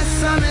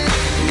smash on it,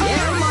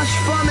 yeah, mush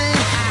from it.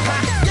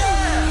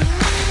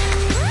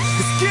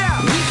 Yeah.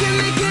 We can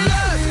make an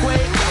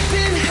earthquake up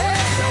in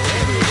here. So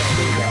here we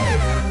go.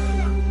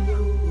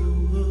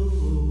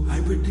 I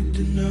predict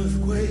an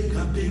earthquake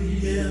up in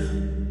here.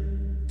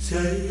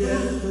 Say yeah.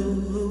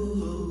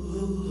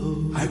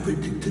 I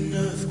predict an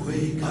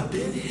earthquake up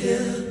in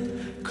here.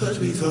 Cause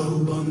we throw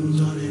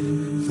bombs on it,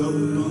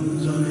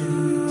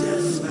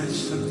 just smash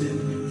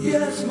something,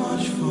 yes,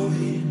 march for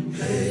me,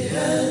 hey,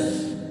 yes.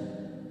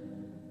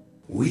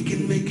 We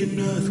can make an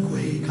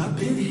earthquake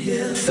up in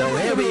here. So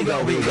here we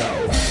go.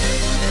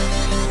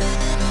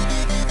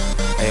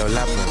 Hey, yo,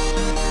 Labra.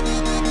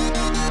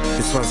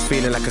 This one's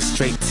feeling like a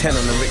straight 10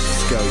 on the Richter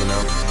scale, you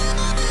know?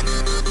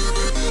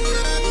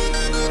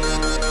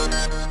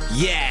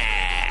 Yeah!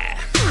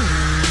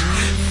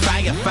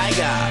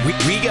 Fire.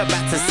 We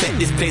about to set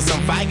this place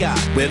on fire.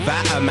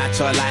 Without a match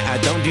or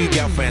lighter, don't do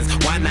girlfriends.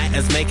 One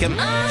nighters make them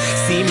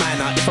C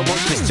minor. If I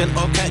want Christian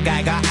or Kurt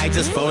Geiger, I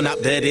just phone up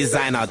the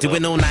designer.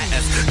 Doing all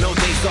nighters, no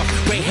days off.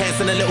 Grey hairs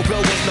and a little bit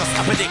of weight loss.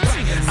 I predict.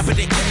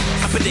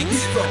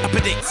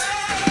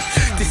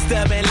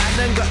 Disturbing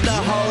London got the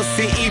whole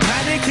city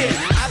panicking.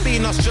 I be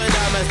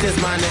Nostradamus, this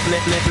man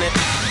nip.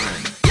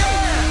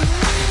 Yeah!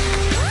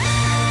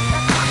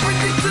 I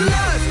predict an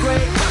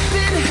earthquake up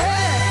in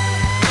here.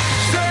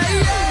 Say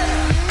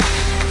yeah!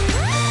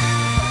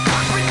 I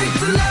predict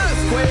an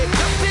earthquake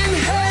up in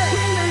here.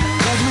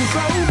 Cause we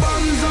throw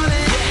bombs on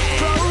it,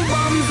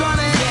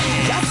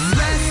 just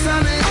smash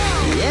on it,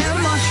 yeah,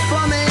 mush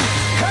from it.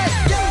 Hey,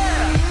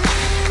 yeah!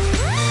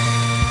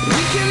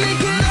 We can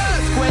make an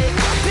earthquake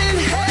up in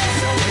here.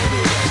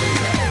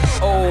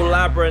 Oh,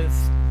 Labyrinth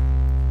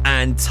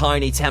and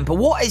Tiny Temper.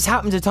 What has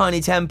happened to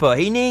Tiny Temper?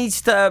 He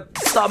needs to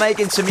start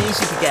making some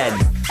music again.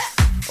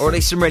 Or at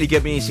least some really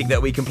good music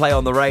that we can play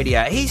on the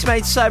radio. He's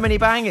made so many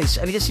bangers,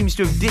 and he just seems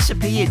to have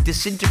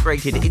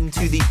disintegrated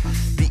into the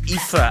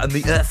ether and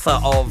the earther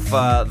of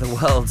the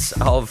worlds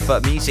of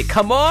music.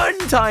 Come on,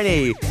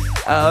 Tiny!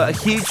 A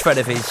huge friend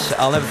of his.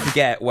 I'll never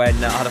forget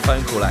when I had a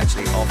phone call,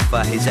 actually,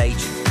 off his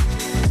agent.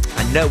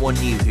 And no one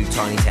knew who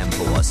Tiny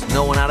Temper was.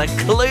 No one had a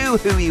clue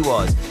who he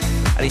was.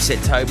 And he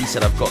said, Toby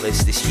said, I've got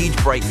this huge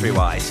breakthrough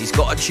artist. He's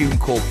got a tune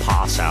called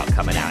Pass Out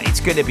coming out. It's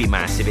going to be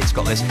massive. It's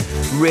got this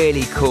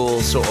really cool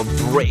sort of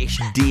British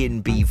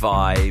D&B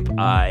vibe.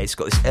 It's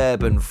got this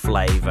urban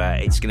flavour.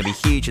 It's going to be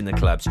huge in the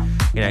clubs.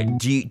 You know,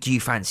 do you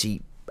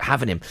fancy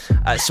having him?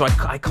 So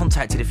I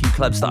contacted a few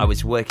clubs that I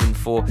was working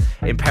for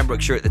in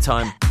Pembrokeshire at the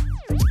time.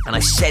 And I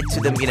said to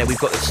them, you know, we've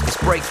got this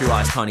breakthrough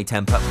artist, Tiny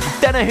Temper.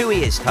 Don't know who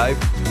he is,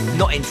 Tobe.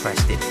 Not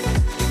interested.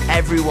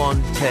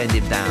 Everyone turned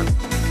him down.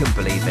 Couldn't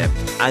believe it.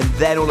 And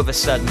then all of a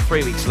sudden,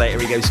 3 weeks later,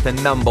 he goes to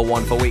number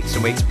one for weeks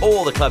and weeks.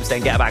 All the clubs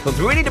then get back on.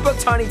 We need to book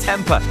Tiny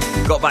Temper.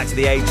 Got back to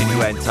the agent, he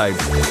went, Tobe,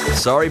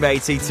 sorry,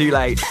 matey, too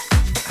late.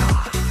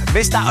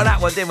 Missed out on that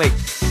one, didn't we?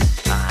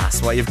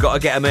 That's why you've got to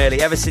get them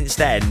early. Ever since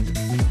then,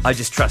 I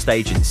just trust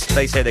agents.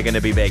 They say they're going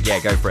to be big. Yeah,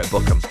 go for it.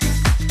 Book them.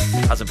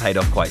 Hasn't paid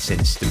off quite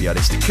since, to be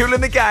honest. Kool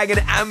and the Gang and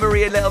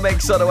Anne-Marie and Little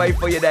Mix on the way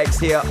for you next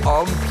here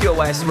on Pure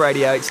West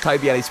Radio. It's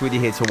Toby Ellis with you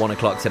here till 1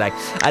 o'clock today.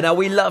 And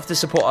we love to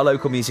support our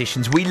local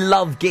musicians. We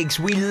love gigs.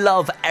 We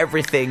love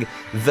everything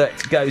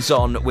that goes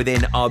on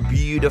within our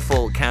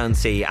beautiful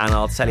county. And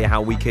I'll tell you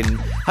how we can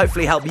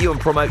hopefully help you and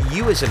promote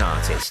you as an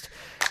artist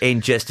in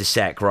just a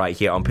sec right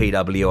here on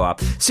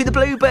PWR. See the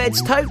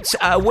Bluebirds totes.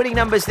 Winning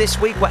numbers this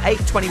week were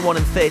 8, 21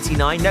 and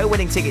 39. No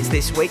winning tickets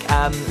this week.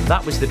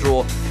 That was the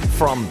draw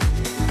from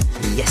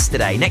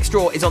yesterday. Next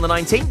draw is on the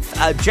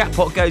 19th.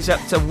 Jackpot goes up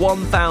to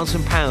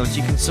 £1,000.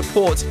 You can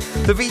support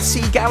the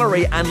VC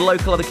Gallery and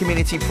local other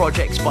community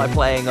projects by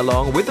playing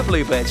along with the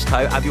Bluebirds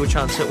Toe. Have your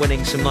chance at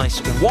winning some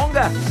nice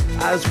Wonga,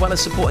 as well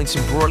as supporting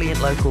some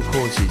brilliant local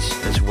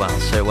causes as well.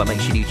 So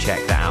make sure you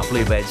check that out,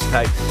 Bluebirds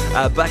Toe.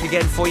 Back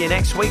again for you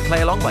next week.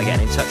 Play along by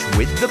getting in touch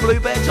with the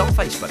Bluebirds on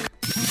Facebook.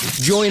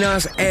 Join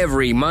us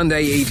every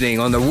Monday evening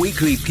on the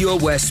weekly Pure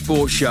West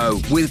Sports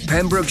Show with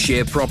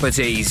Pembrokeshire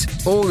Properties.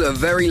 All the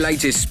very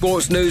latest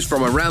sports news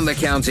from around the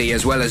county,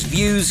 as well as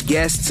views,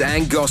 guests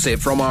and gossip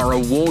from our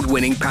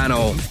award-winning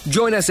panel.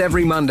 Join us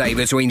every Monday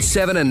between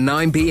 7 and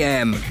 9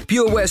 p.m.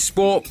 Pure West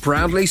Sport,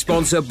 proudly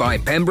sponsored by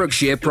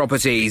Pembrokeshire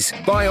Properties.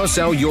 Buy or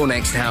sell your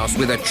next house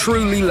with a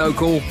truly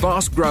local,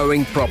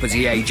 fast-growing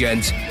property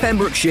agent.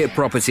 Pembrokeshire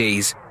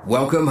Properties.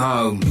 Welcome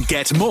home.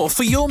 Get more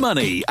for your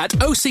money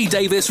at OC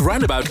Davis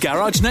Roundabout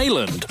Garage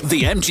Neyland,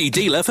 the MG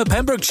dealer for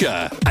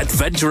Pembrokeshire.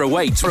 Adventure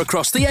awaits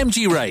across the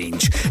MG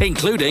range,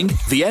 including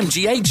the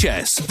MG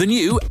HS, the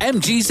new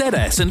MG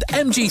ZS and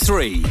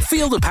MG3.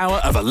 Feel the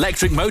power of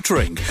electric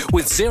motoring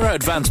with zero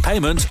advance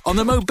payment on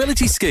the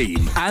mobility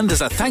scheme. And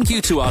as a thank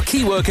you to our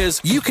key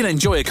workers, you can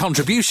enjoy a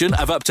contribution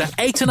of up to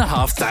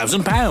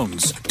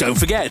 £8,500. Don't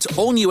forget,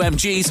 all new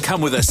MGs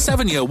come with a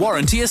 7-year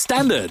warranty as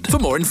standard. For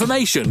more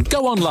information,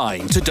 go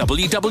online to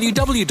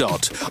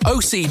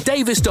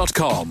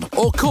www.ocdavis.com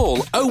or call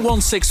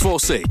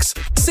 01646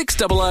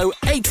 600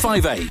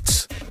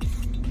 858.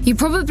 You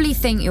probably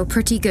think you're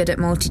pretty good at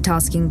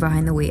multitasking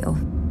behind the wheel.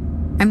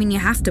 I mean, you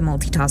have to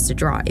multitask to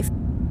drive.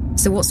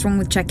 So what's wrong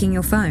with checking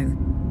your phone?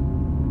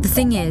 The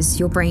thing is,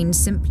 your brain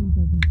simply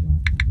doesn't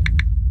work.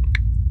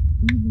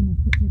 Even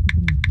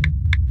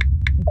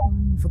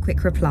a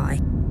quick reply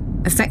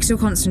affects your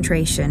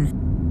concentration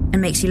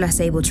and makes you less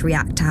able to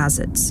react to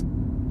hazards.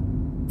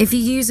 If you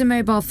use a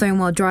mobile phone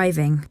while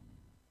driving,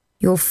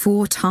 you're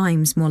 4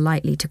 times more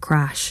likely to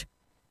crash.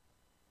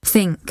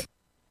 Think.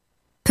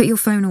 Put your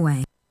phone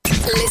away.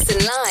 Listen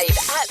live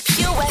at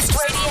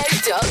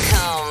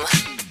purewestradio.com.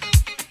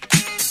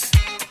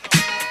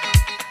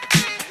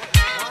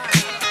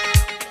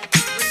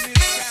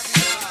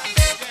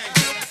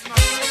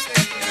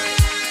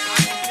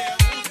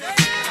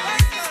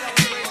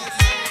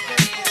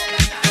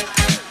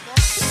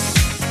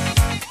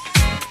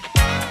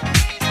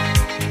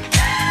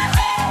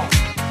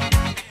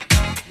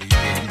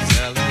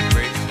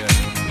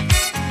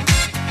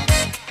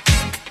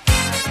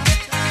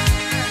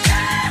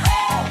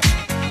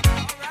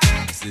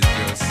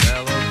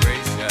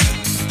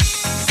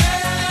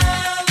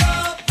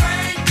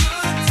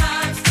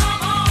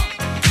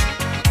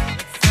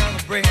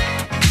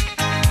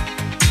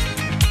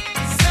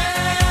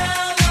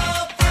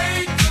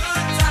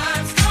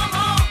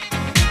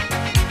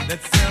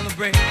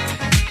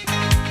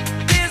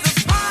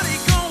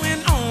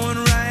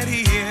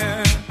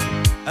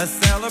 A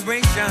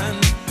celebration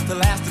to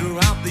last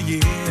throughout the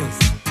years.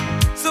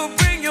 So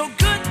bring your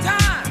good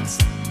times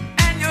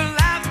and your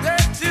laughter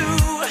too.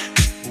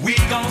 We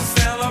gon'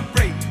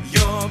 celebrate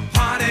your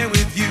party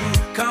with you.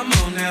 Come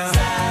on now.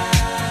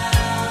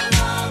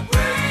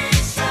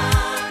 Celebration.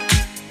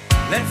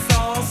 Let's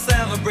all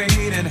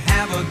celebrate and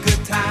have a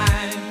good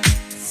time.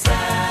 Celebration.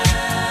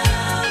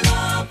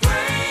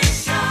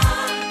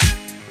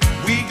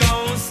 We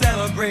gon'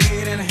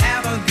 celebrate and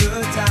have a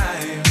good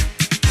time.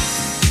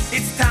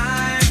 It's time.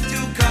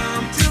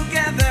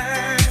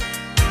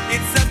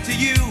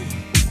 You,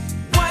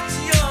 what's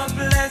your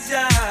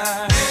pleasure?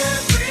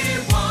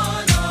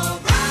 Everyone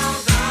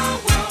around the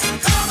world,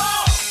 come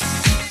on!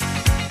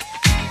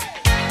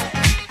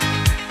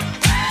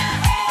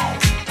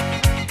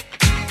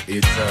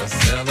 It's a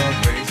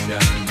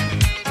celebration.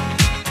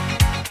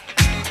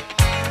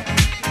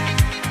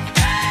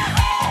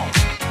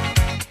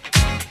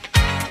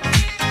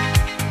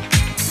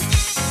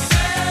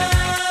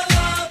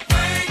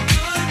 Celebrate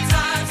good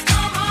times,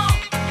 come on!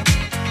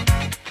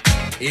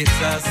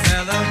 It's a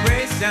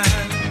celebration.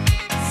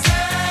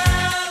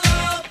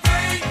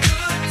 Celebrate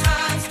good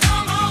times,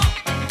 come on.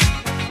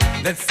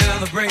 Let's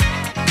celebrate.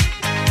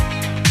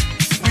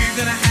 We're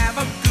gonna have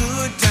a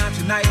good time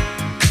tonight.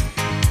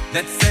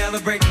 Let's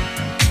celebrate.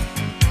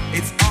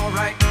 It's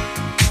alright.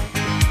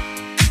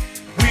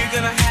 We're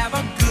gonna have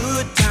a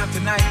good time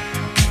tonight.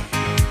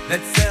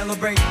 Let's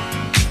celebrate.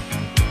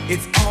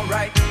 It's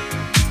alright,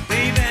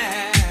 baby.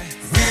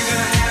 We're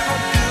gonna have a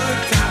good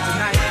time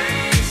tonight.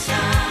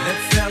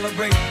 Let's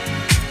celebrate.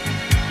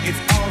 It's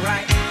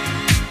alright.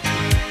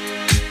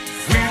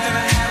 We're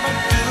gonna have a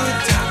good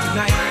time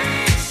tonight.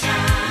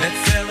 Let's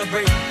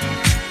celebrate.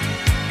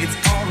 It's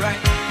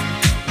alright.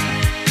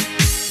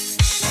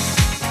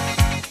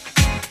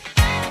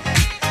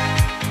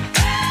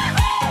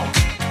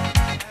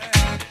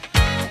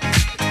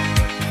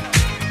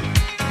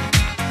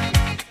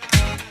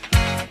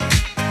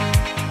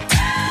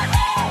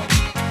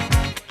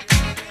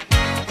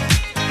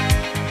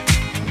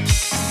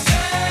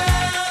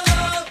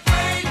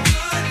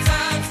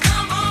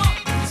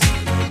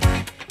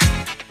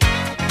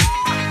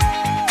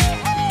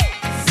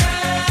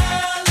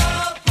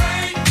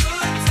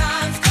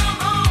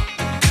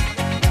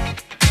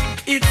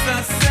 It's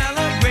a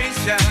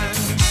celebration.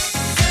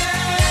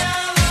 Celebrate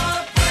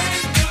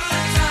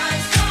good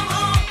times, come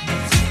on.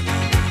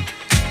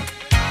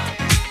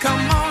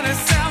 Come on and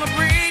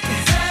celebrate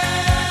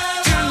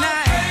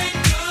tonight.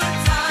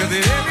 'Cause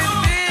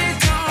everything's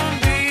gonna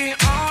be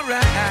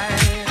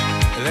alright.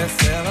 Let's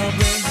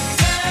celebrate.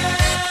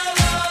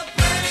 Celebrate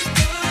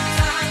good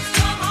times,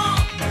 come on.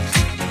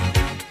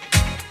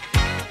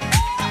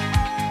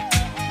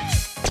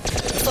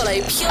 Follow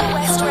Pure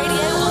West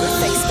Radio on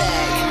Facebook.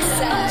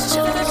 Search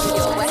for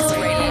Pure West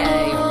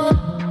Radio.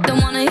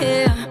 Don't wanna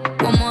hear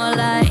one more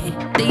lie.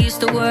 They used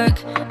to work,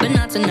 but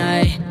not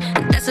tonight.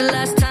 That's the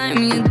last time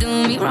you do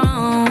me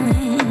wrong.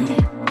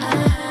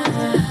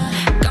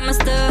 Got my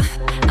stuff,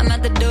 I'm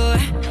at the door.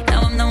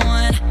 Now I'm the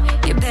one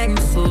you're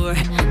begging for.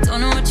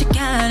 Don't know what you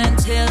got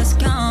until it's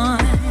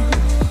gone.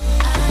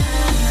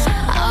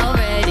 I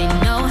already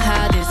know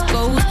how this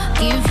goes.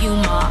 Give you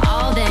my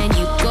all, then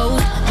you go.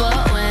 But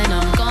when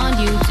I'm gone,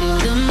 you do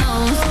the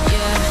most.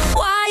 Yeah.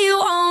 Why you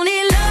only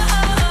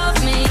love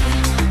me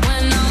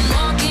when I'm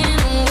walking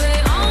away?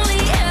 Only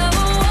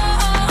ever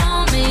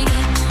want me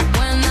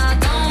when I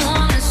don't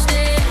wanna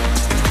stay.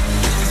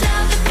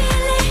 Love the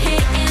feeling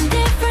hitting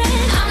different.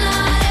 I'm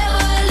not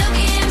ever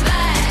looking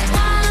back.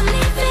 While I'm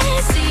leaving,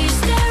 see you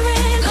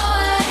staring. Go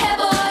ahead,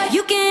 boy,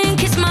 you can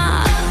kiss my.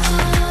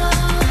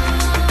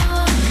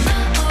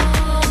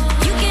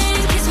 You can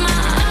kiss my.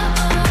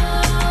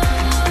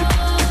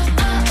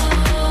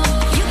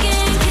 You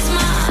can kiss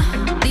my.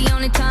 The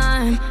only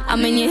time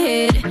I'm in your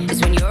head is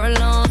when you're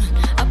alone,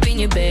 up in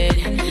your bed.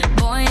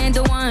 Boy, ain't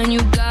the one,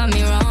 you got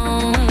me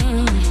wrong.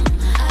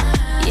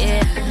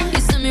 Yeah, you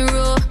send me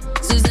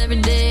roses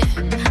every day,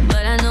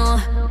 but I know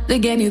the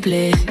game you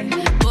play.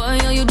 Boy,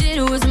 all you did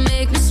was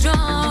make me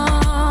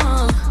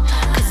strong.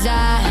 'Cause I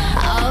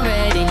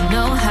already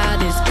know how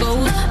this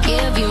goes.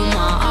 Give you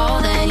my all,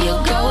 then you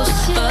ghost.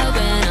 But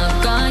when I'm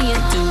gone, you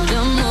do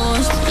the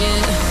most.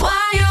 Yeah.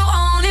 Why you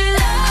only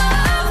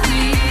love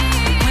me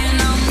when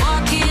I'm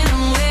walking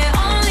away?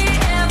 Only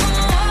ever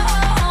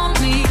want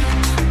me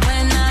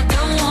when I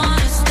don't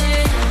wanna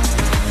stay.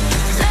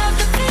 Love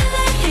the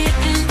feeling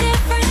hitting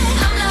different.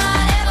 I'm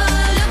not ever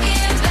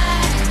looking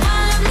back.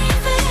 While I'm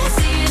leaving,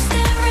 see you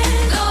staring.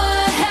 Go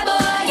ahead,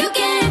 boy, you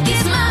can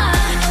kiss my.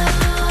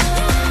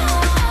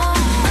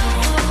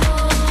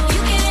 You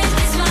can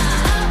kiss my.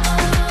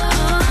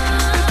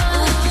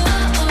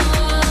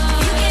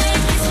 You can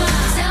kiss my.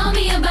 Tell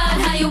me about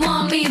how you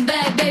want me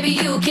back, baby.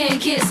 You can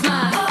kiss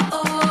my.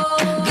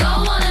 Go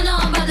on and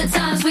on about the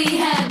times we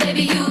had,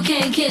 baby. You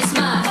can kiss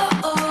my.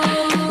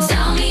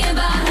 Tell me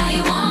about how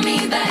you want me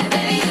back,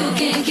 baby. You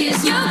can kiss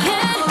my.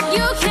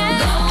 You can.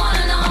 Go on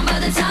and on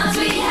about the times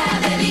we had,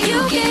 baby. You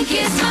can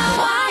kiss my.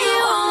 Why you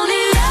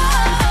only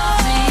love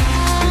me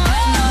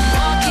when I'm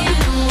walking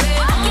away?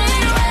 Only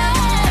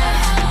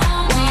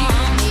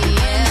want me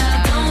when I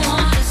don't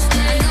wanna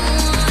stay.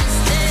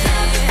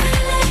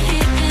 Feeling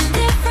hitting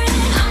different.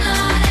 I'm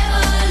not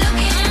ever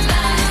looking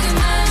back.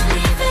 When I'm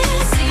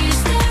leaving, see you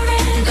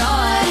staring. Go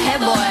ahead,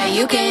 boy,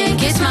 you can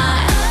kiss my.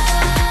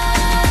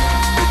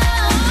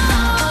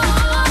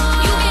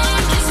 You can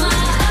kiss my.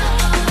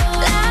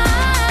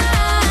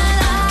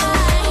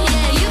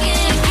 Yeah, you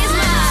can kiss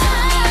my. You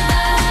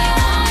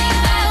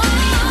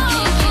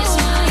can kiss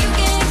my. You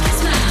can kiss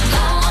my.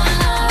 Go on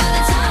and on about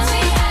the times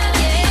we had.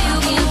 Yeah, you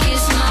can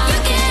kiss my. You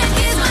can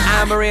kiss my.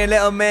 Anne-Marie and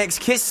Little Mix,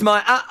 Kiss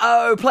My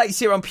Plays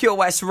here on Pure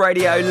West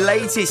Radio.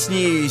 Latest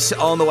news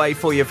on the way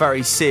for you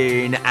very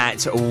soon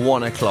at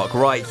 1 o'clock,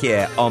 right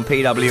here on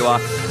PWR.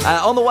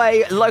 On the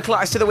way, local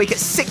artist of the week at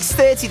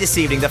 6:30 this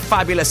evening, the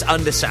fabulous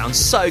Undersound.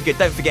 So good.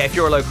 Don't forget, if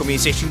you're a local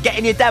musician,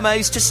 getting your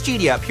demos to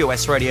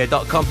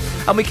studio@purewestradio.com,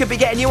 and we could be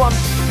getting you on.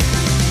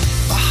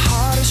 My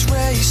heart is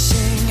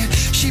racing.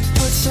 She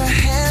puts her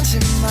hands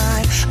in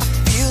mine. I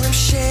feel them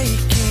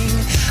shaking.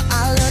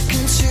 I look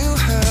into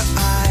her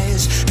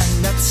eyes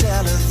and I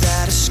tell her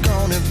that it's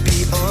gonna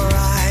be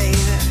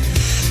alright.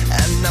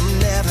 And I'm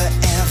never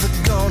ever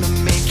gonna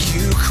make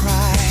you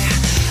cry.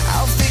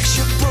 I'll fix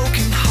your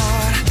broken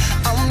heart.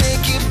 I'll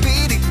make it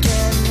beat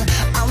again.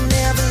 I'll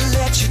never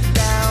let you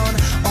down.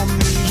 On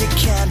me you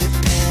can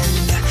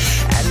depend.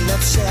 And I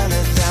tell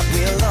her that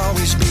we'll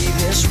always be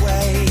this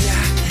way.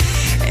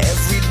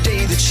 Every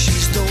day that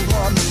she's the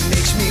one that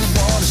makes me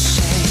wanna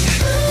say,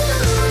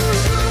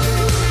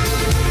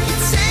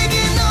 you're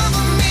taking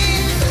over me.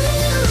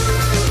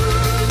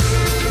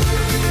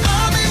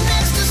 I'm in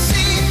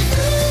ecstasy.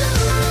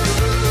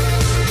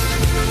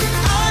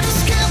 I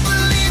just can't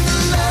believe the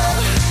love,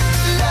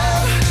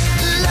 love,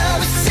 love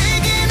is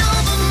taking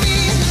over me.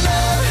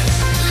 Love,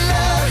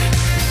 love,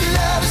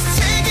 love is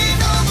taking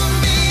over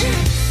me.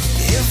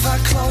 If I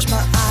close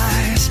my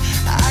eyes,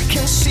 I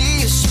can see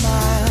you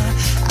smile.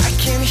 I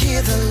can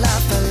hear the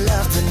laugh I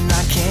love and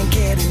I can't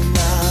get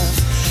enough.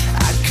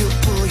 I could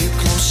pull you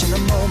close in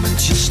a moment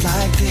just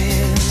like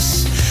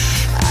this.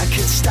 I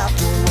could stop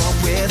the world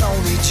with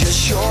only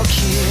just your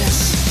kiss.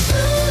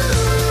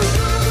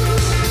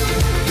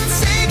 You're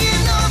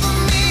taking over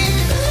me.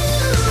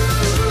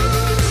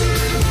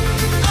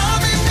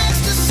 I'm in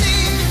ecstasy.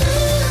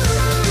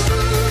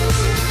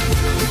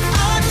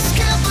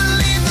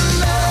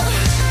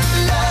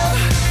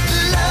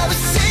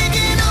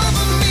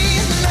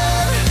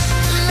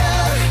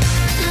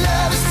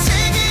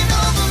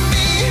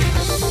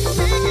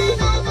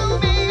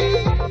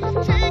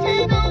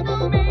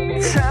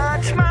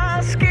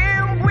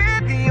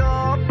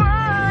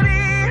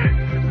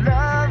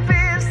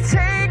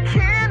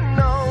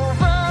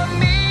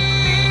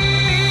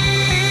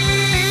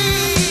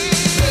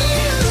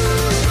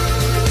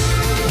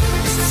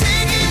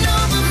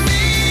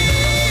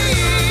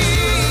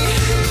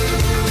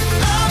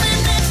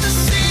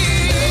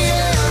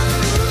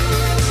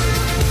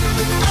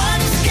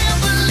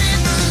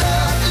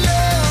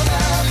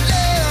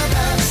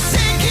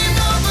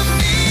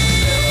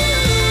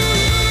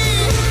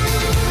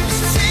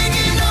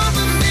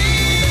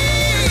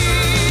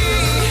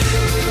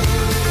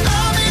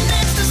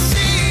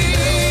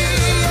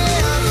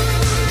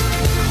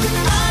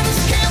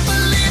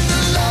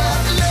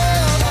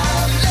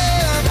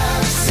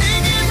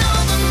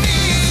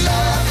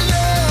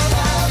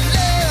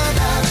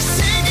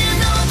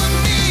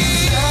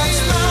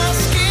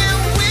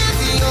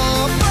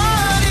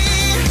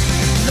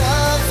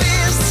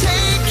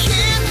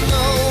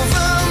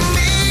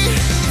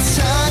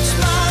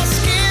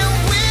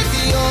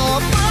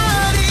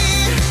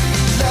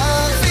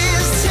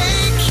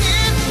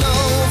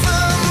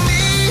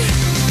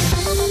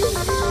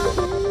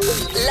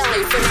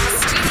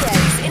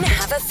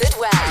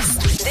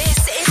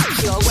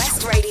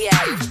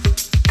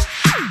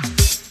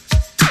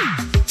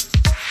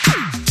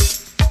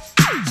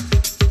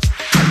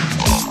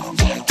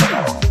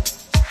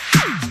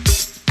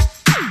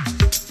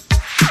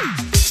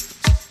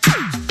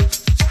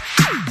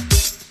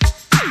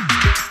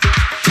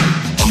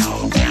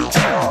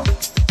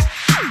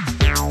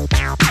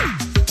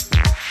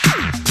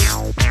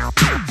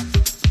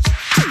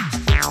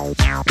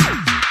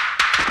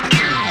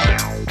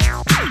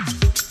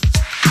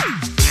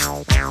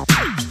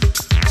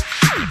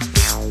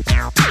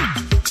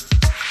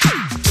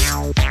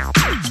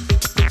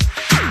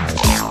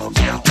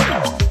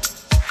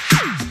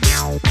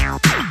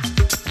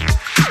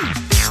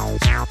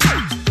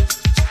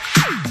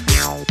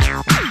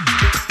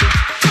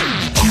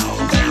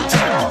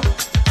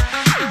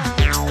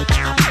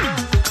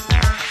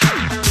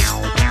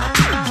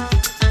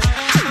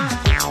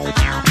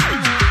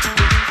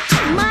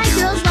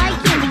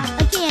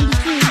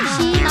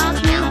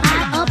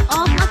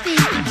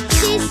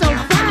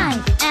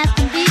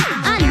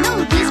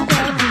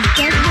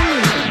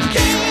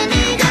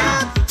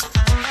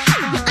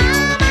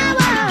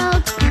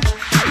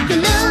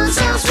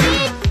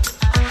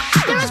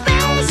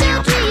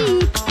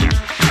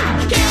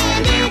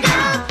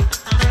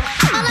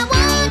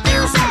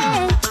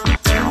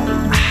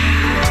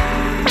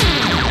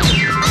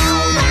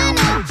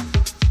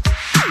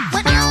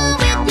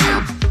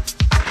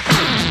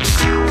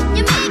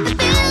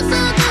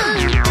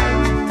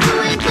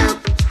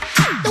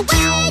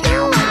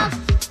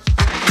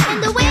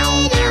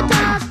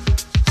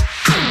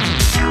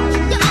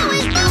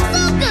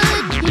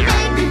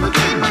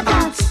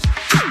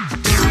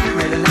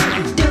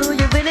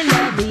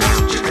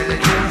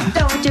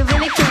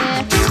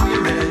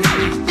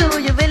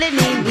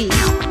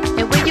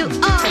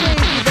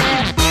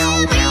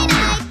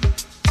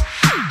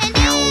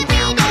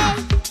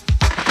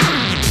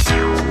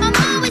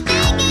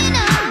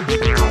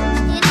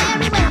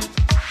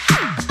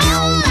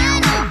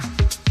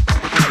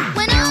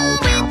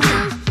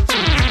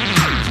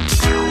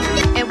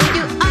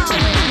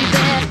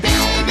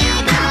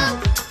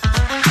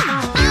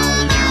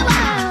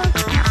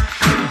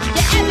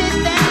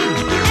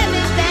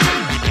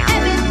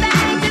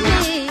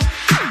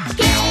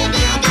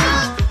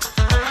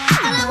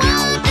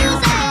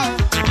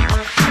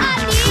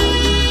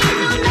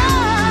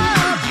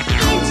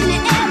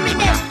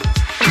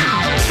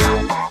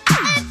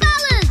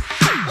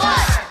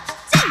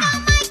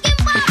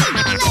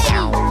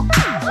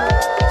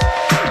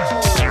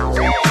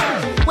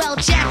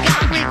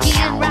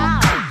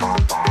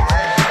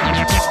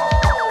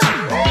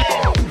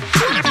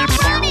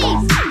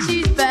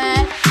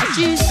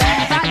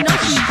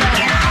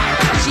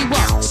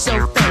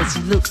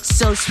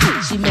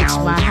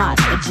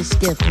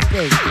 different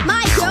things.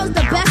 My girl's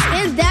the best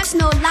and that's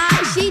no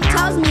lie. She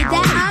tells me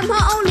that I'm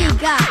her only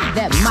guy.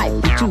 That might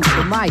be true,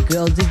 but my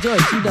girl's a joy.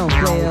 She don't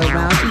play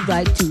around, she's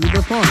right to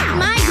the point.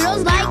 My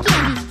girl's like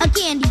candy, a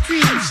candy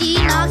tree. She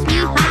knocks me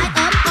high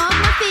up on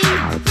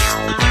my feet.